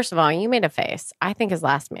 Well, first of all, you made a face. I think his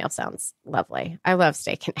last meal sounds lovely. I love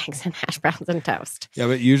steak and eggs and hash browns and toast. Yeah,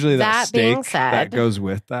 but usually that steak being said, that goes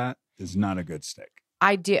with that is not a good steak.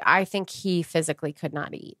 I think he physically could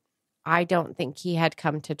not eat. I don't think he had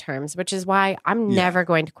come to terms, which is why I'm never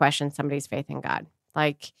going to question somebody's faith in God.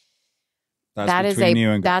 Like, that's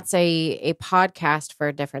a podcast for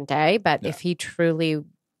a different day. But if he truly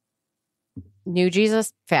knew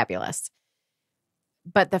Jesus, fabulous.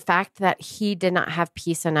 But the fact that he did not have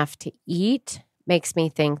peace enough to eat makes me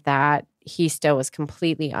think that he still was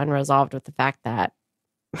completely unresolved with the fact that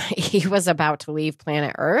he was about to leave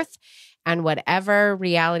planet Earth, and whatever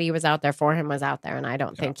reality was out there for him was out there. And I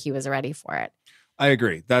don't think he was ready for it. I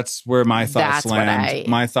agree. That's where my thoughts land.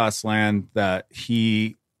 My thoughts land that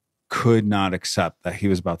he could not accept that he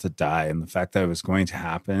was about to die, and the fact that it was going to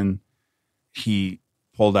happen. He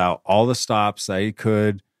pulled out all the stops that he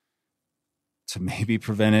could to maybe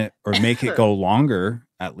prevent it or make it go longer,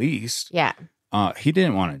 at least. Yeah. He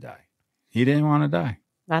didn't want to die. He didn't want to die.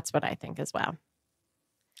 That's what I think as well.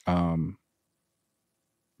 Yeah,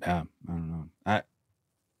 I don't know.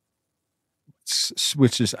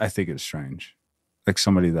 Which is, I think, is strange. Like,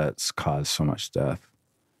 somebody that's caused so much death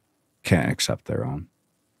can't accept their own.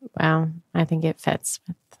 Well, I think it fits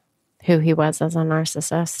with who he was as a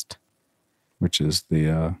narcissist. Which is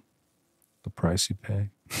the price you pay.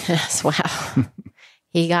 Yes, wow.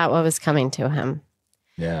 He got what was coming to him.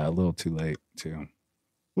 Yeah, a little too late, too.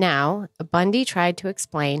 Now, Bundy tried to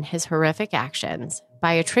explain his horrific actions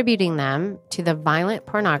by attributing them to the violent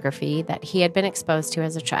pornography that he had been exposed to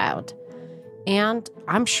as a child. And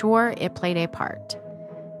I'm sure it played a part.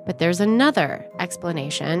 But there's another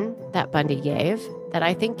explanation that Bundy gave that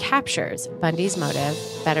I think captures Bundy's motive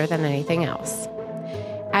better than anything else.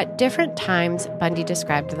 At different times, Bundy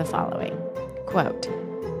described the following, quote,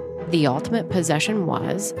 "The ultimate possession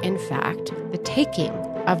was, in fact, the taking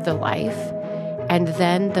of the life and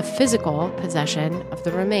then the physical possession of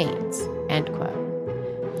the remains," end quote.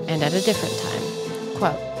 And at a different time,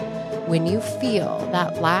 quote, "When you feel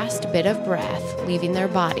that last bit of breath leaving their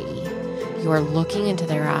body, you're looking into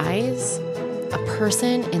their eyes. A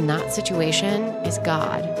person in that situation is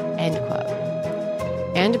God," end quote.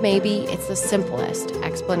 And maybe it's the simplest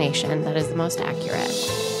explanation that is the most accurate.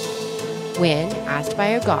 When asked by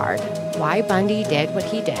a guard why Bundy did what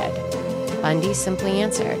he did, Bundy simply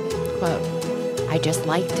answered, quote, "I just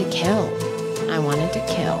like to kill. I wanted to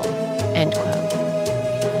kill," end quote.